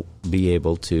will be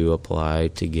able to apply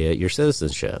to get your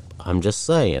citizenship. I'm just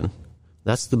saying,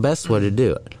 that's the best way to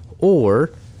do it.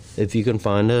 Or if you can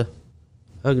find a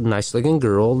nice looking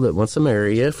girl that wants to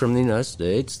marry you from the United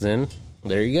States, then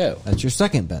there you go. That's your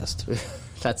second best.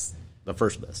 That's the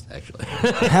first best, actually.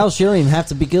 Hell, she don't even have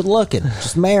to be good looking.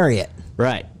 Just marry it.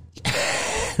 Right.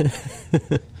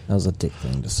 That was a dick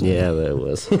thing to say. Yeah, that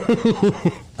was.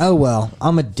 Oh, well,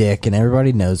 I'm a dick, and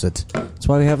everybody knows it. That's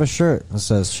why we have a shirt that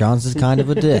says Sean's is kind of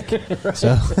a dick.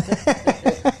 So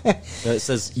It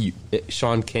says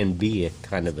Sean can be a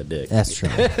kind of a dick. that's true.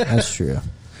 That's true.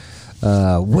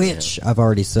 Which, I've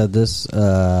already said this.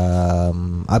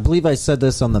 I believe I said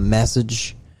this on the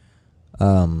message.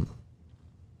 The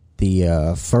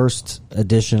first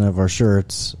edition of our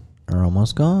shirts are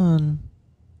almost gone.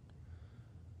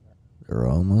 They're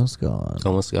almost gone.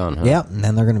 Almost gone, huh? Yep, and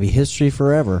then they're going to be history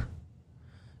forever.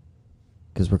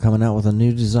 Because we're coming out with a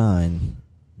new design.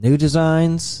 New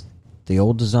designs, the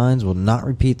old designs will not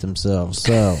repeat themselves.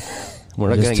 So, We're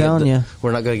not just gonna telling you.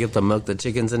 We're not going to get the milk the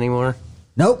chickens anymore.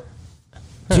 Nope.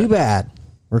 Too bad.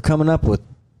 We're coming up with,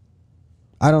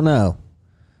 I don't know.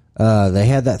 They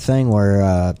had that thing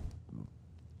where,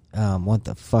 what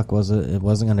the fuck was it? It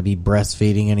wasn't going to be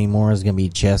breastfeeding anymore. It was going to be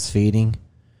chest feeding.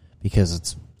 Because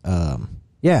it's,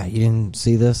 yeah, you didn't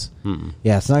see this? Mm-mm.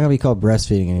 Yeah, it's not going to be called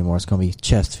breastfeeding anymore. It's going to be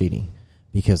chest feeding.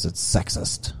 Because it's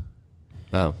sexist.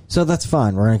 Oh. So that's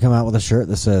fine. We're going to come out with a shirt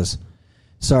that says,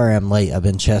 sorry I'm late, I've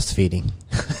been chest feeding.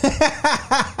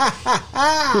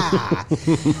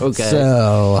 Okay.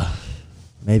 So,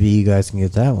 maybe you guys can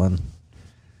get that one.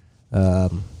 I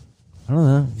don't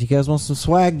know. If you guys want some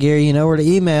swag gear, you know where to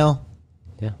email.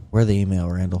 Yeah. Where the email,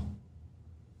 Randall?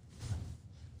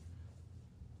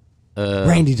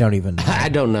 Randy don't even know. I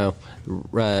don't know.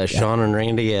 Sean and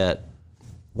Randy at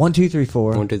 1234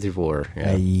 1234. Yeah.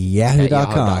 at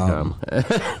yahoo.com.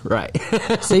 Right.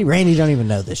 See, Randy don't even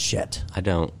know this shit. I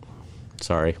don't.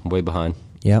 Sorry, I'm way behind.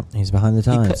 Yep, he's behind the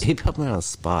times. He put me on the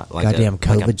spot. Like Goddamn like a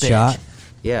COVID bitch. shot.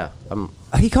 Yeah.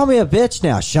 He called me a bitch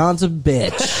now. Sean's a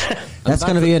bitch. That's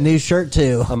going to be a new shirt,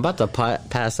 too. I'm about to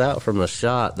pass out from the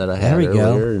shot that I There had we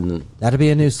go. earlier. And That'll be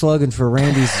a new slogan for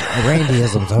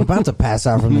Randyisms. I'm about to pass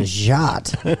out from the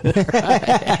shot.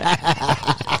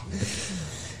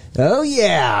 Oh,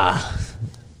 yeah.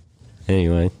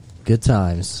 anyway. Good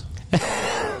times.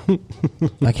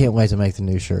 I can't wait to make the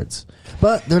new shirts.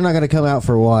 But they're not going to come out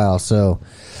for a while, so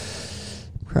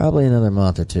probably another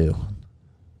month or two.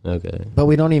 Okay. But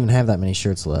we don't even have that many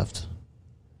shirts left.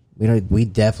 We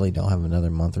definitely don't have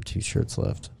another month or two shirts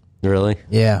left. Really?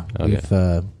 Yeah.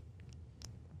 Okay.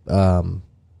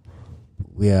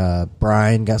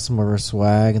 Brian got some of our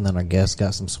swag, and then our guests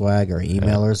got some swag. Our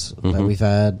emailers that we've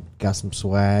had got some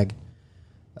swag.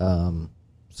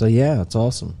 So yeah, it's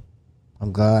awesome.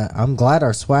 I'm glad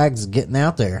our swag's getting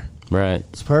out there. Right.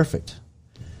 It's perfect.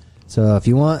 So if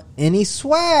you want any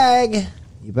swag,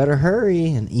 you better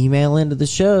hurry and email into the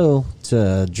show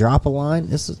to drop a line.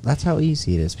 That's how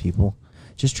easy it is, people.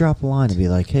 Just drop a line and be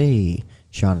like, hey,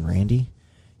 Sean and Randy,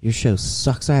 your show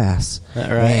sucks ass. Right.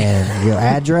 And your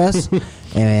address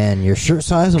and your shirt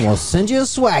size, and we'll send you a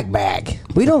swag bag.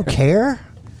 We don't care.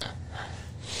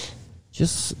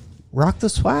 Just rock the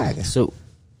swag. So,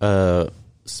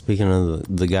 speaking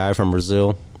of the guy from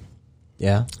Brazil,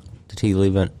 Yeah. did he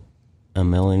leave a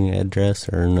mailing address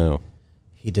or no?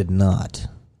 He did not.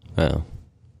 Oh.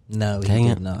 No, he Dang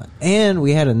did it. not. And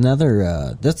we had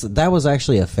another. That was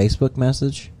actually a Facebook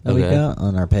message that we Okay. got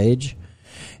on our page,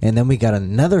 and then we got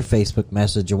another Facebook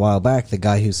message a while back. The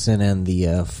guy who sent in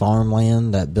the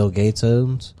farmland that Bill Gates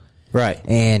owns, Right.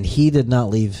 and he did not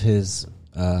leave his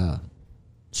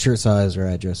shirt size or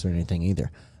address or anything either.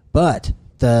 But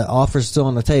the offer's still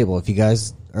on the table. If you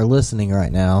guys are listening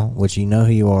right now, which you know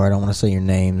who you are, I don't want to say your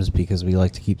names because we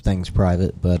like to keep things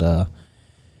private, but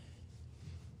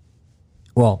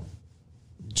well,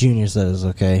 Junior said it was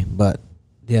okay, but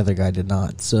the other guy did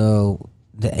not. So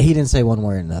he didn't say one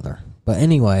way or another. But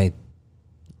anyway,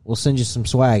 we'll send you some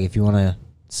swag if you want to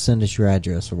send us your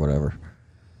address or whatever.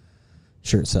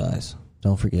 Shirt size.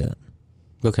 Don't forget.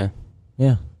 Okay.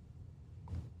 Yeah.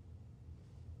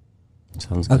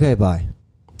 Sounds good. Okay, bye.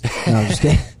 No, I'm just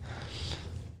kidding.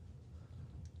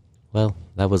 Well,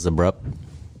 that was abrupt.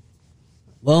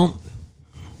 Well,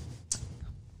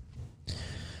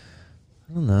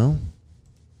 I don't know.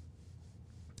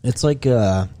 It's like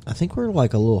I think we're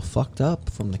like a little fucked up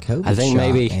from the COVID I think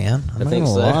shot, maybe. man. I'm I not think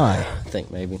gonna so. lie. I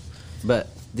think maybe. But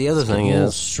the other thing A little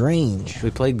is, strange.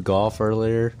 we played golf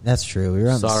earlier. That's true. We were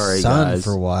on Sorry, the sun guys.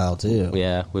 for a while too.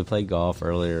 Yeah, we played golf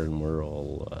earlier, and we're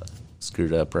all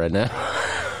screwed up right now.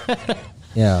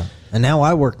 Yeah. And now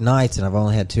I work nights, and I've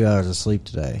only had 2 hours of sleep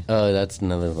today. Oh, that's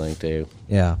another thing too.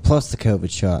 Yeah. Plus the COVID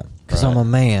shot, because I'm Right. a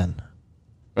man.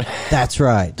 That's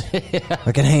right.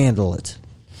 I can handle it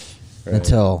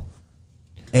until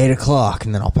 8 o'clock,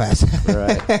 and then I'll pass.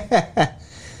 Right.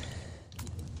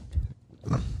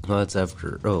 Well, it's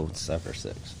after. Oh, it's after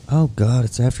 6. Oh God,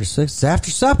 it's after 6. It's after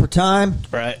supper time.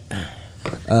 Right. I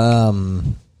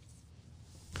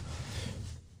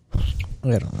don't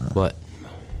know. What?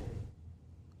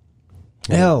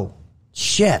 Oh,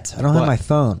 shit. I don't have What? my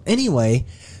phone. Anyway,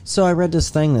 so I read this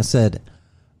thing that said,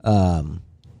 I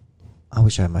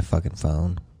wish I had my fucking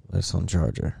phone. It's on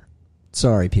charger.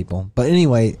 Sorry, people. But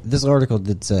anyway, this article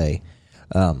did say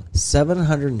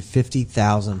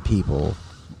 750,000 people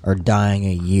are dying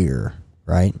a year,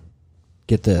 right?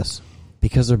 Get this.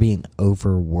 Because they're being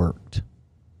overworked.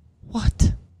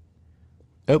 What?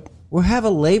 Oh, We have a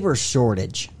labor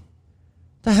shortage.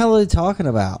 The hell are they talking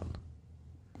about?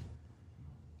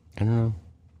 I don't know.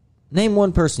 Name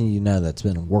one person you know that's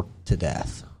been worked to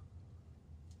death.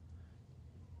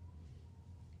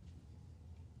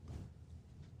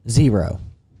 Zero.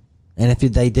 And if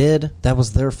they did, that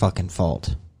was their fucking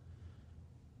fault.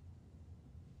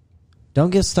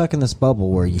 Don't get stuck in this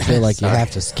bubble where you feel like you Sorry.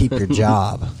 have to keep your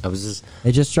job. I was just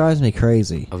It just drives me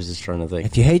crazy. trying to think.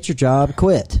 If you hate your job,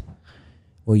 quit.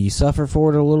 Will you suffer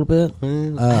for it a little bit?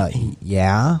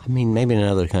 Yeah. I mean, maybe in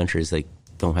other countries they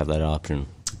don't have that option.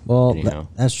 Well, Anyhow.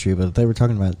 that's true, but they were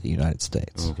talking about the United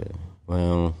States. Okay.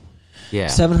 Well, yeah.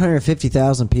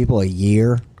 750,000 people a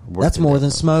year. Work That's to more death.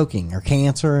 than smoking or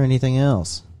cancer or anything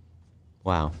else.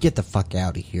 Wow. Get the fuck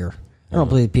out of here. I don't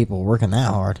believe people are working that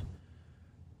hard.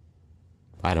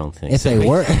 I don't think If so. they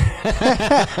were,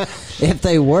 if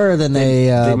they were, then they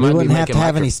we might be wouldn't have to making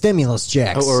have any stimulus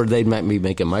checks. Or they might be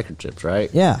making microchips, right?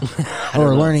 Yeah,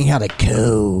 or learning how to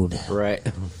code. Right.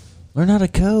 Learn how to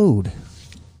code.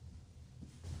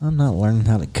 I'm not learning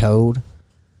how to code.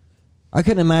 I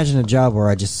couldn't imagine a job where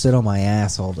I just sit on my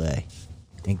ass all day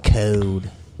and code.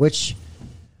 Which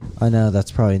I know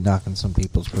that's probably knocking some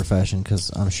people's profession, because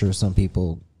I'm sure some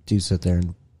people do sit there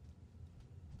and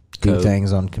do Code.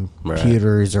 things on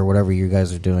computers or whatever you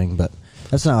guys are doing, but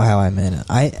that's not how I meant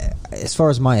it. As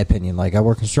far as my opinion, like, I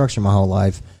worked construction my whole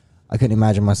life. I couldn't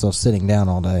imagine myself sitting down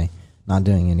all day, not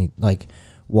doing any, like,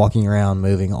 walking around,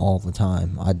 moving all the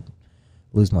time. I'd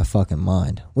lose my fucking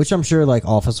mind. Which I'm sure, like,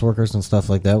 office workers and stuff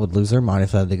like that would lose their mind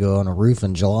if they had to go on a roof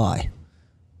in July.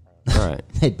 Right.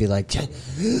 They'd be like,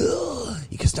 you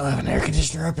guys don't have an air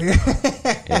conditioner up here?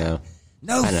 Yeah.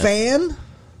 No I know. fan?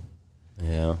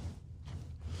 Yeah.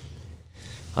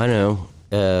 I know.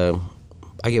 I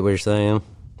get what you're saying.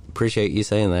 Appreciate you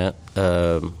saying that.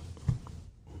 I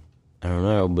don't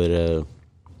know, but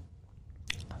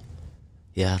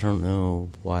yeah, I don't know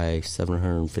why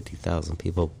 750,000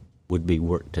 people would be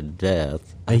worked to death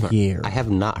A year. I have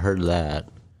not heard that.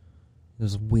 It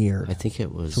was weird. I think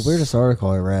it was It's the weirdest article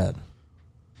I read.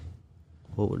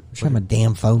 What would, I should have my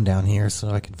damn phone down here so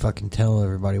I could fucking tell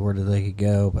everybody where they could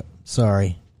go, but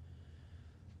sorry.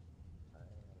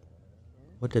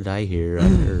 what did I hear? I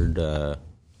heard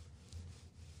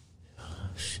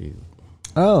shoot.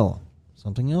 Oh,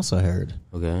 something else I heard.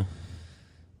 Okay.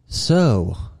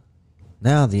 So,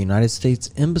 now the United States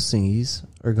embassies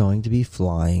are going to be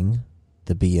flying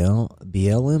the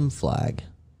BLM flag.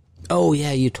 Oh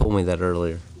yeah, you told me that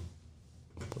earlier.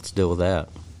 Let's deal with that.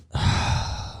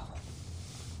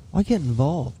 Why get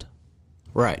involved?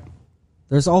 Right.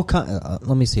 There's all kind.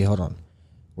 Let me see. Hold on.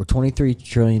 We're $23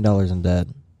 trillion in debt.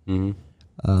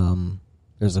 Mm-hmm.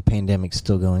 There's a pandemic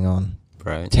still going on.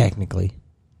 Right. Technically,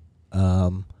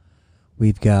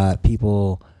 we've got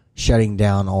people shutting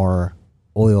down our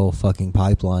oil fucking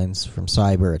pipelines from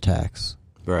cyber attacks.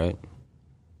 Right.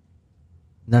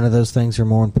 None of those things are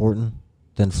more important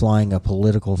than flying a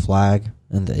political flag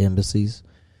in the embassies.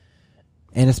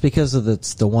 And it's because of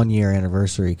it's the 1 year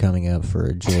anniversary coming up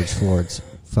for George Floyd's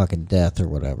fucking death or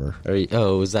whatever.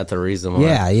 Oh, is that the reason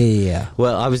why? Yeah.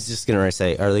 Well, I was just going to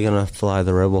say, are they going to fly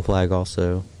the rebel flag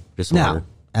also? Just No, wondering.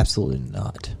 absolutely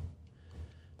not.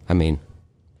 I mean,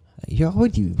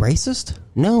 What, you racist?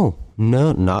 no,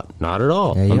 not at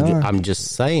all. Yeah, you are. I'm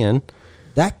just saying.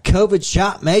 That COVID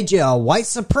shot made you a white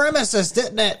supremacist,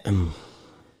 didn't it?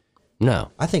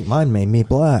 No. I think mine made me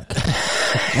black.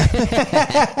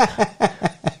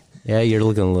 Yeah, you're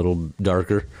looking a little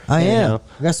darker. I You am. know?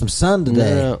 I got some sun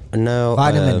today. No.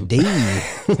 Vitamin D.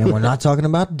 And we're not talking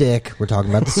about dick. We're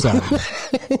talking about the sun.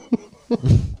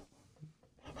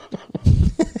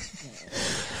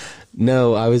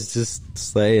 No, I was just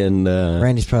saying.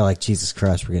 Randy's probably like, Jesus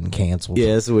Christ, we're getting canceled.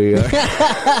 Yes, we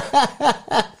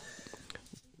are.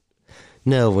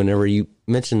 No, whenever you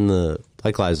mention the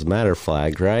Black Lives Matter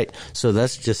flag, right? So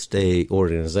that's just a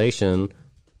organization,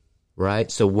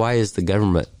 right? So why is the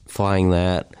government flying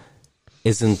that?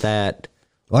 Isn't that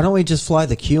Why don't we just fly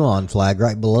the QAnon flag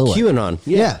right below it? QAnon?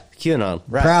 Yeah. QAnon.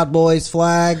 Right. Proud Boys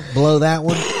flag below that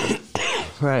one.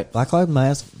 Right. Black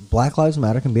Lives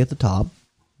Matter can be at the top.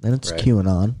 Then it's Right.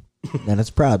 QAnon. Then it's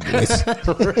Proud Boys.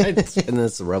 Right. And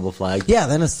it's the rebel flag. Yeah,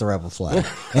 then it's the rebel flag.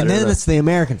 And then it's the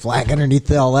American flag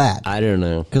underneath all that. I don't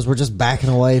know. Because we're just backing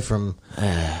away from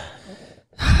I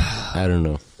don't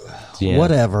know. Yeah.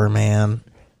 whatever, man.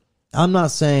 I'm not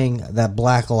saying that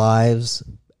black lives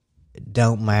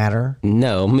don't matter.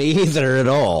 No, me either at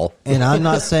all. And I'm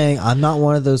not saying, I'm not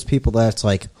one of those people that's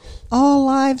like, all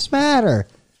lives matter.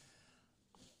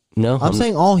 No, I'm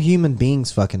saying all human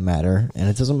beings fucking matter. And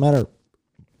it doesn't matter what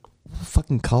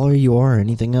fucking color you are or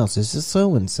anything else. It's just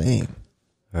so insane.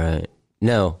 Right.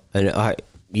 No, and I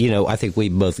think we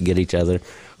both get each other.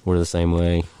 We're the same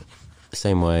way.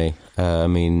 I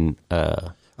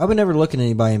would never look at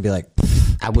anybody and be like,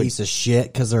 I would- piece of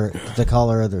shit because they're the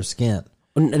color of their skin.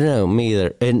 No, me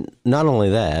either. And not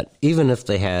only that, even if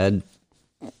they had,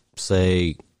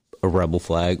 say, a rebel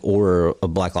flag or a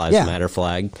Black Lives Yeah. Matter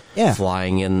flag Yeah.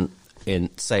 flying in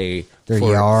say, Their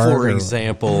for, yard for or-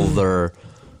 example,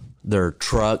 their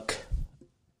truck,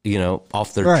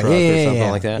 off their Right, truck yeah, or yeah, something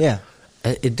yeah, like that. yeah.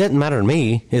 It doesn't matter to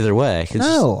me either way. It's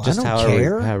No, just I don't however,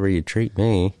 care. however you treat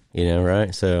me,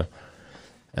 right? So,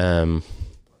 I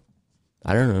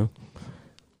don't know.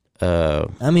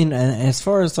 I mean, and as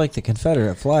far as like the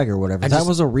Confederate flag or whatever, that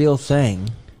was a real thing.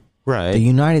 Right. The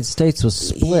United States was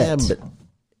split.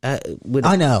 Yeah, but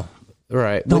I know.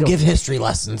 Right. Don't give history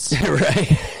lessons.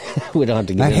 Right. We don't have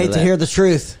to get I into hate that. to hear the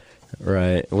truth.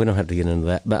 Right. We don't have to get into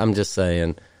that. But I'm just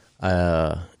saying,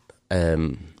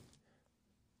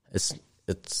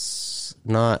 it's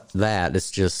not that.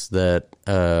 It's just that,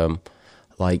 I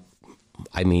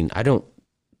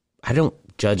don't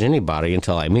judge anybody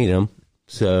until I meet them.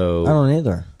 So, I don't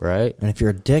either. right. And if you're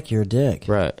a dick, you're a dick.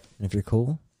 Right. And if you're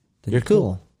cool, then You're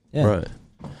cool. Yeah. Right.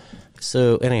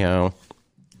 So anyhow,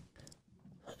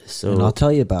 And I'll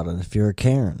tell you about it if you're a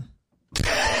Karen.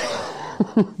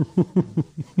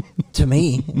 To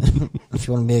me, if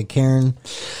you want to be a Karen,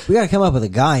 we got to come up with a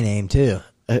guy name too.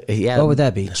 yeah. What would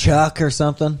that be? Chuck or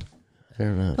something? I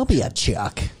don't know. Don't be a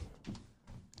Chuck.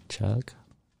 Chuck?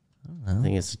 I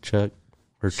think it's a Chuck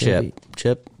or Should Chip.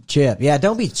 Chip? Chip. Yeah,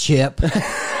 don't be Chip.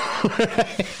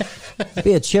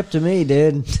 Be a Chip to me,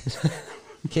 dude.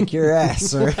 Kick your ass,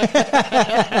 sir.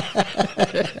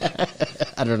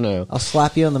 I don't know. I'll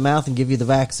slap you on the mouth and give you the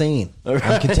vaccine. I'm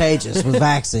contagious with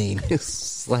vaccine.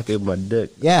 Slap you with my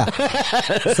dick. Yeah.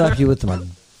 Slap you with my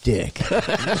dick. I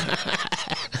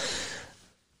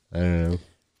don't know.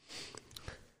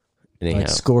 Anyhow. Like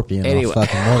Scorpion Anyway. on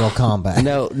fucking Mortal Kombat.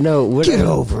 No. Get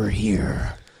over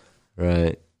here.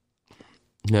 Right.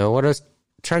 No, what I was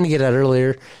trying to get at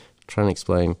earlier, trying to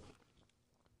explain.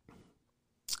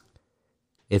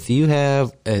 If you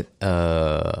have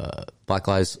a Black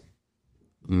Lives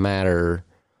Matter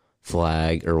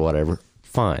flag or whatever,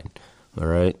 fine. All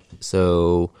right.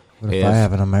 So What if I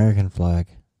have an American flag?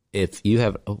 if you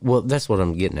have, well, that's what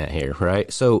I'm getting at here, right?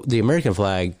 So the American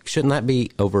flag, shouldn't that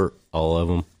be over all of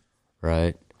them,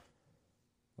 right?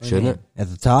 Shouldn't it? At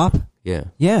the top? Yeah.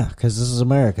 Yeah, because this is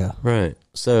America. Right.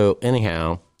 So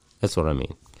anyhow, that's what I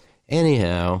mean.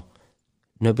 Anyhow,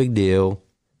 no big deal.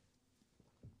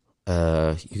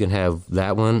 You can have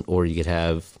that one, or you could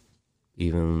have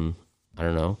even, I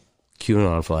don't know,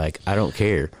 QAnon flag. I don't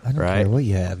care. I don't right? care what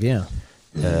you have, yeah.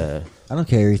 I don't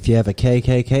care if you have a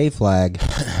KKK flag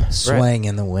swaying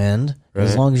in the wind,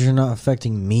 as Right. long as you're not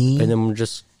affecting me And then we're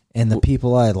just, and the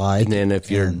people I like. and then if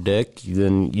you're a dick,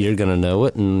 then you're gonna know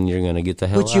it, and you're gonna get the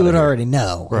hell. Which you out would of here. already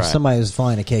know. If Right. somebody was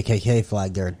flying a KKK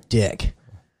flag, they're a dick.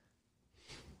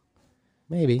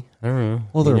 Maybe, I don't know.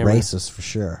 Well, You they're never- racist for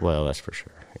sure. Well, that's for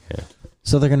sure. Yeah.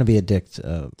 So they're going to be a dick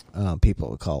to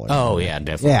people of color. Oh yeah,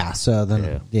 definitely. Yeah, so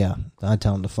then, yeah, I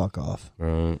tell them to fuck off.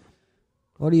 Right.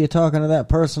 What are you talking to that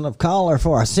person of color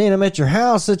for? I seen him at your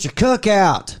house at your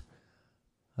cookout.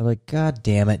 I'm like, God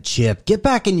damn it, Chip. Get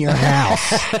back in your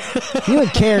house. You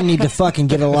and Karen need to fucking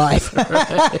get a life.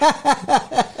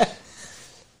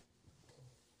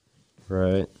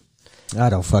 Right. I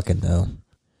don't fucking know.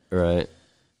 Right.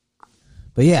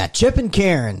 But yeah, Chip and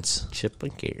Karen's. Chip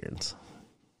and Karen's.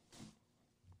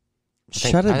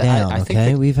 Shut it down,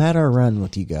 okay? We've had our run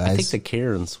with you guys. I think the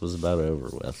Karen's was about over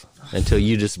with until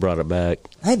you just brought it back.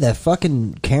 Hey, that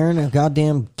fucking Karen at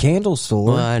goddamn candle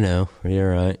store. Well, I know.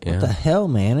 You're right. Yeah. What the hell,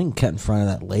 man? I didn't cut in front of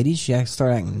that lady. She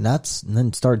started acting nuts and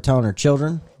then started telling her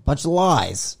children a bunch of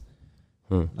lies.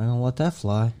 I don't let that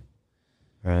fly.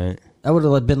 Right. That would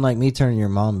have been like me turning to your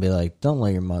mom and be like, don't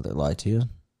let your mother lie to you.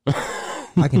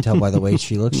 I can tell by the way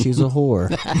she looks. She's a whore.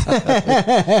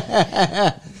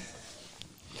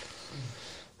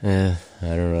 Yeah, I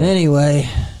don't know. Anyway,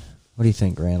 what do you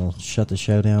think, Randall? Shut the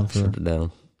show down? Shut it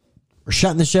down. We're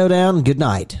shutting the show down. Good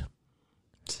night.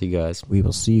 See you guys. We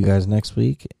will see you guys next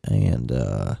week. And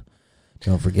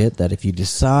don't forget that if you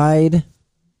decide,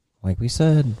 like we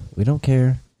said, we don't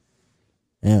care.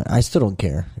 And I still don't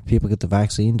care. If people get the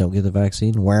vaccine, don't get the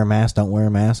vaccine. Wear a mask, don't wear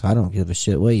a mask. I don't give a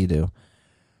shit what you do.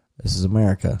 This is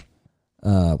America.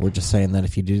 We're just saying that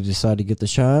if you do decide to get the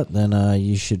shot, then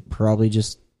you should probably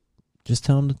just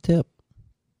tell them to tip.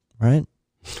 Right?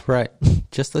 Right.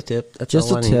 Just the tip. That's just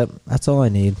all a I tip. need. That's all I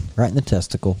need. Right in the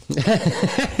testicle.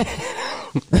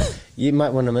 You might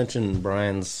want to mention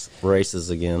Brian's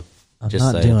races again. I'm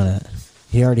just not doing it.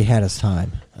 He already had his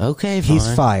time. Okay, fine.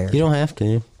 He's fired. You don't have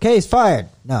to. Okay, he's fired.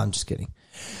 No, I'm just kidding.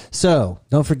 So,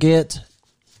 don't forget,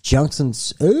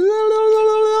 Junction's...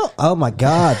 Oh, my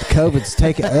God. COVID's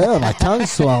taking... Oh, my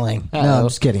tongue's swelling. No, I'm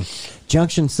just kidding.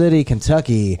 Junction City,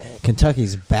 Kentucky.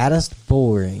 Kentucky's baddest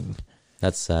boring.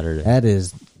 That's Saturday. That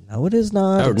is... No, it is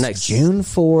not. Oh, it's next. June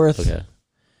 4th. Okay.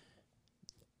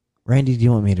 Randy, do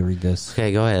you want me to read this?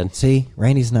 Okay, go ahead. See?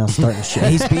 Randy's now starting shit.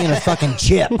 He's being a fucking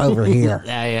chip over here.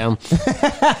 I am.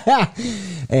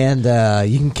 And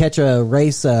you can catch a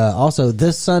race also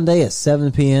this Sunday at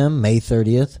 7 p.m., May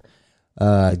 30th.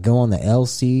 Go on the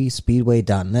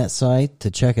lcspeedway.net site to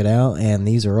check it out. And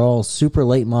these are all super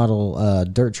late model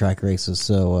dirt track races.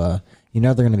 So you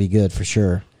know they're going to be good for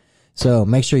sure. So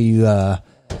make sure you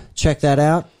check that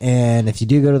out. And if you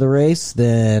do go to the race,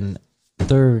 then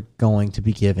they're going to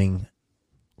be giving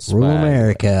Rural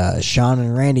America, Sean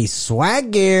and Randy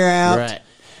swag gear out. Right.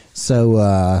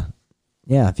 So,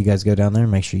 yeah, if you guys go down there,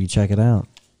 make sure you check it out.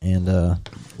 And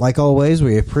like always,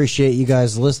 we appreciate you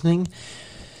guys listening.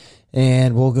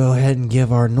 And we'll go ahead and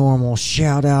give our normal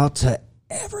shout out to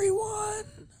everyone.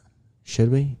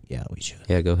 Should we? Yeah, we should.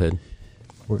 Yeah, go ahead.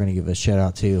 We're going to give a shout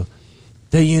out to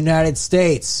the United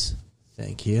States.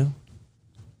 Thank you.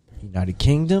 United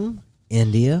Kingdom,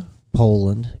 India,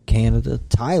 Poland, Canada,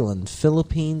 Thailand,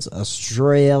 Philippines,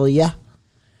 Australia,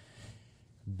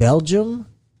 Belgium,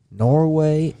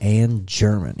 Norway, and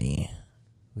Germany.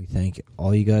 We thank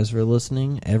all you guys for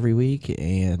listening every week,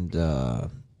 and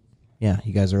yeah,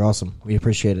 you guys are awesome. We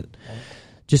appreciate it.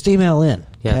 Just email in.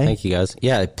 Yeah, okay? thank you guys.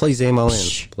 Yeah, please email in,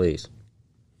 Shh. please.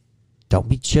 Don't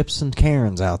be Chips and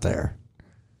Karens out there.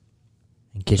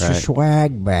 And get your Right.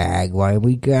 swag bag while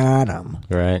we got them.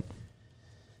 Right.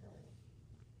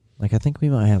 Like, I think we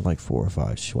might have like 4 or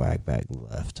 5 swag bags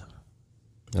left.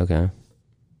 Okay.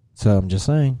 So I'm just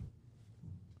saying.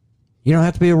 You don't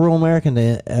have to be a rural American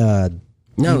to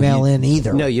email in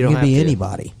either. No, you don't can have be to.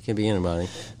 anybody. Can be anybody.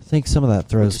 I think some of that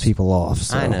throws people off.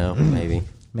 So. I know, maybe.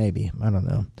 Maybe. I don't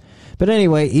know. But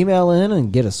anyway, email in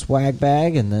and get a swag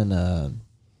bag, and then, I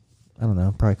don't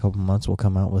know, probably a couple months we'll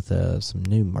come out with some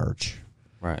new merch.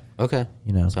 Right. Okay.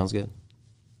 You know, Sounds good.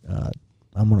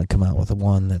 I'm going to come out with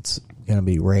one that's going to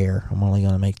be rare. I'm only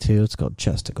going to make 2. It's called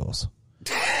Chesticles.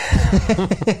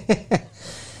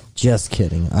 Just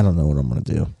kidding. I don't know what I'm going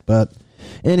to do. But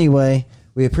anyway,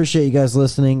 we appreciate you guys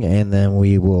listening, and then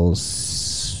we will,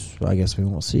 I guess we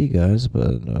won't see you guys,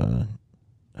 but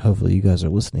hopefully you guys are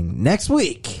listening next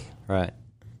week. Right.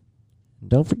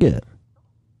 Don't forget,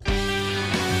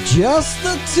 just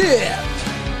the tip.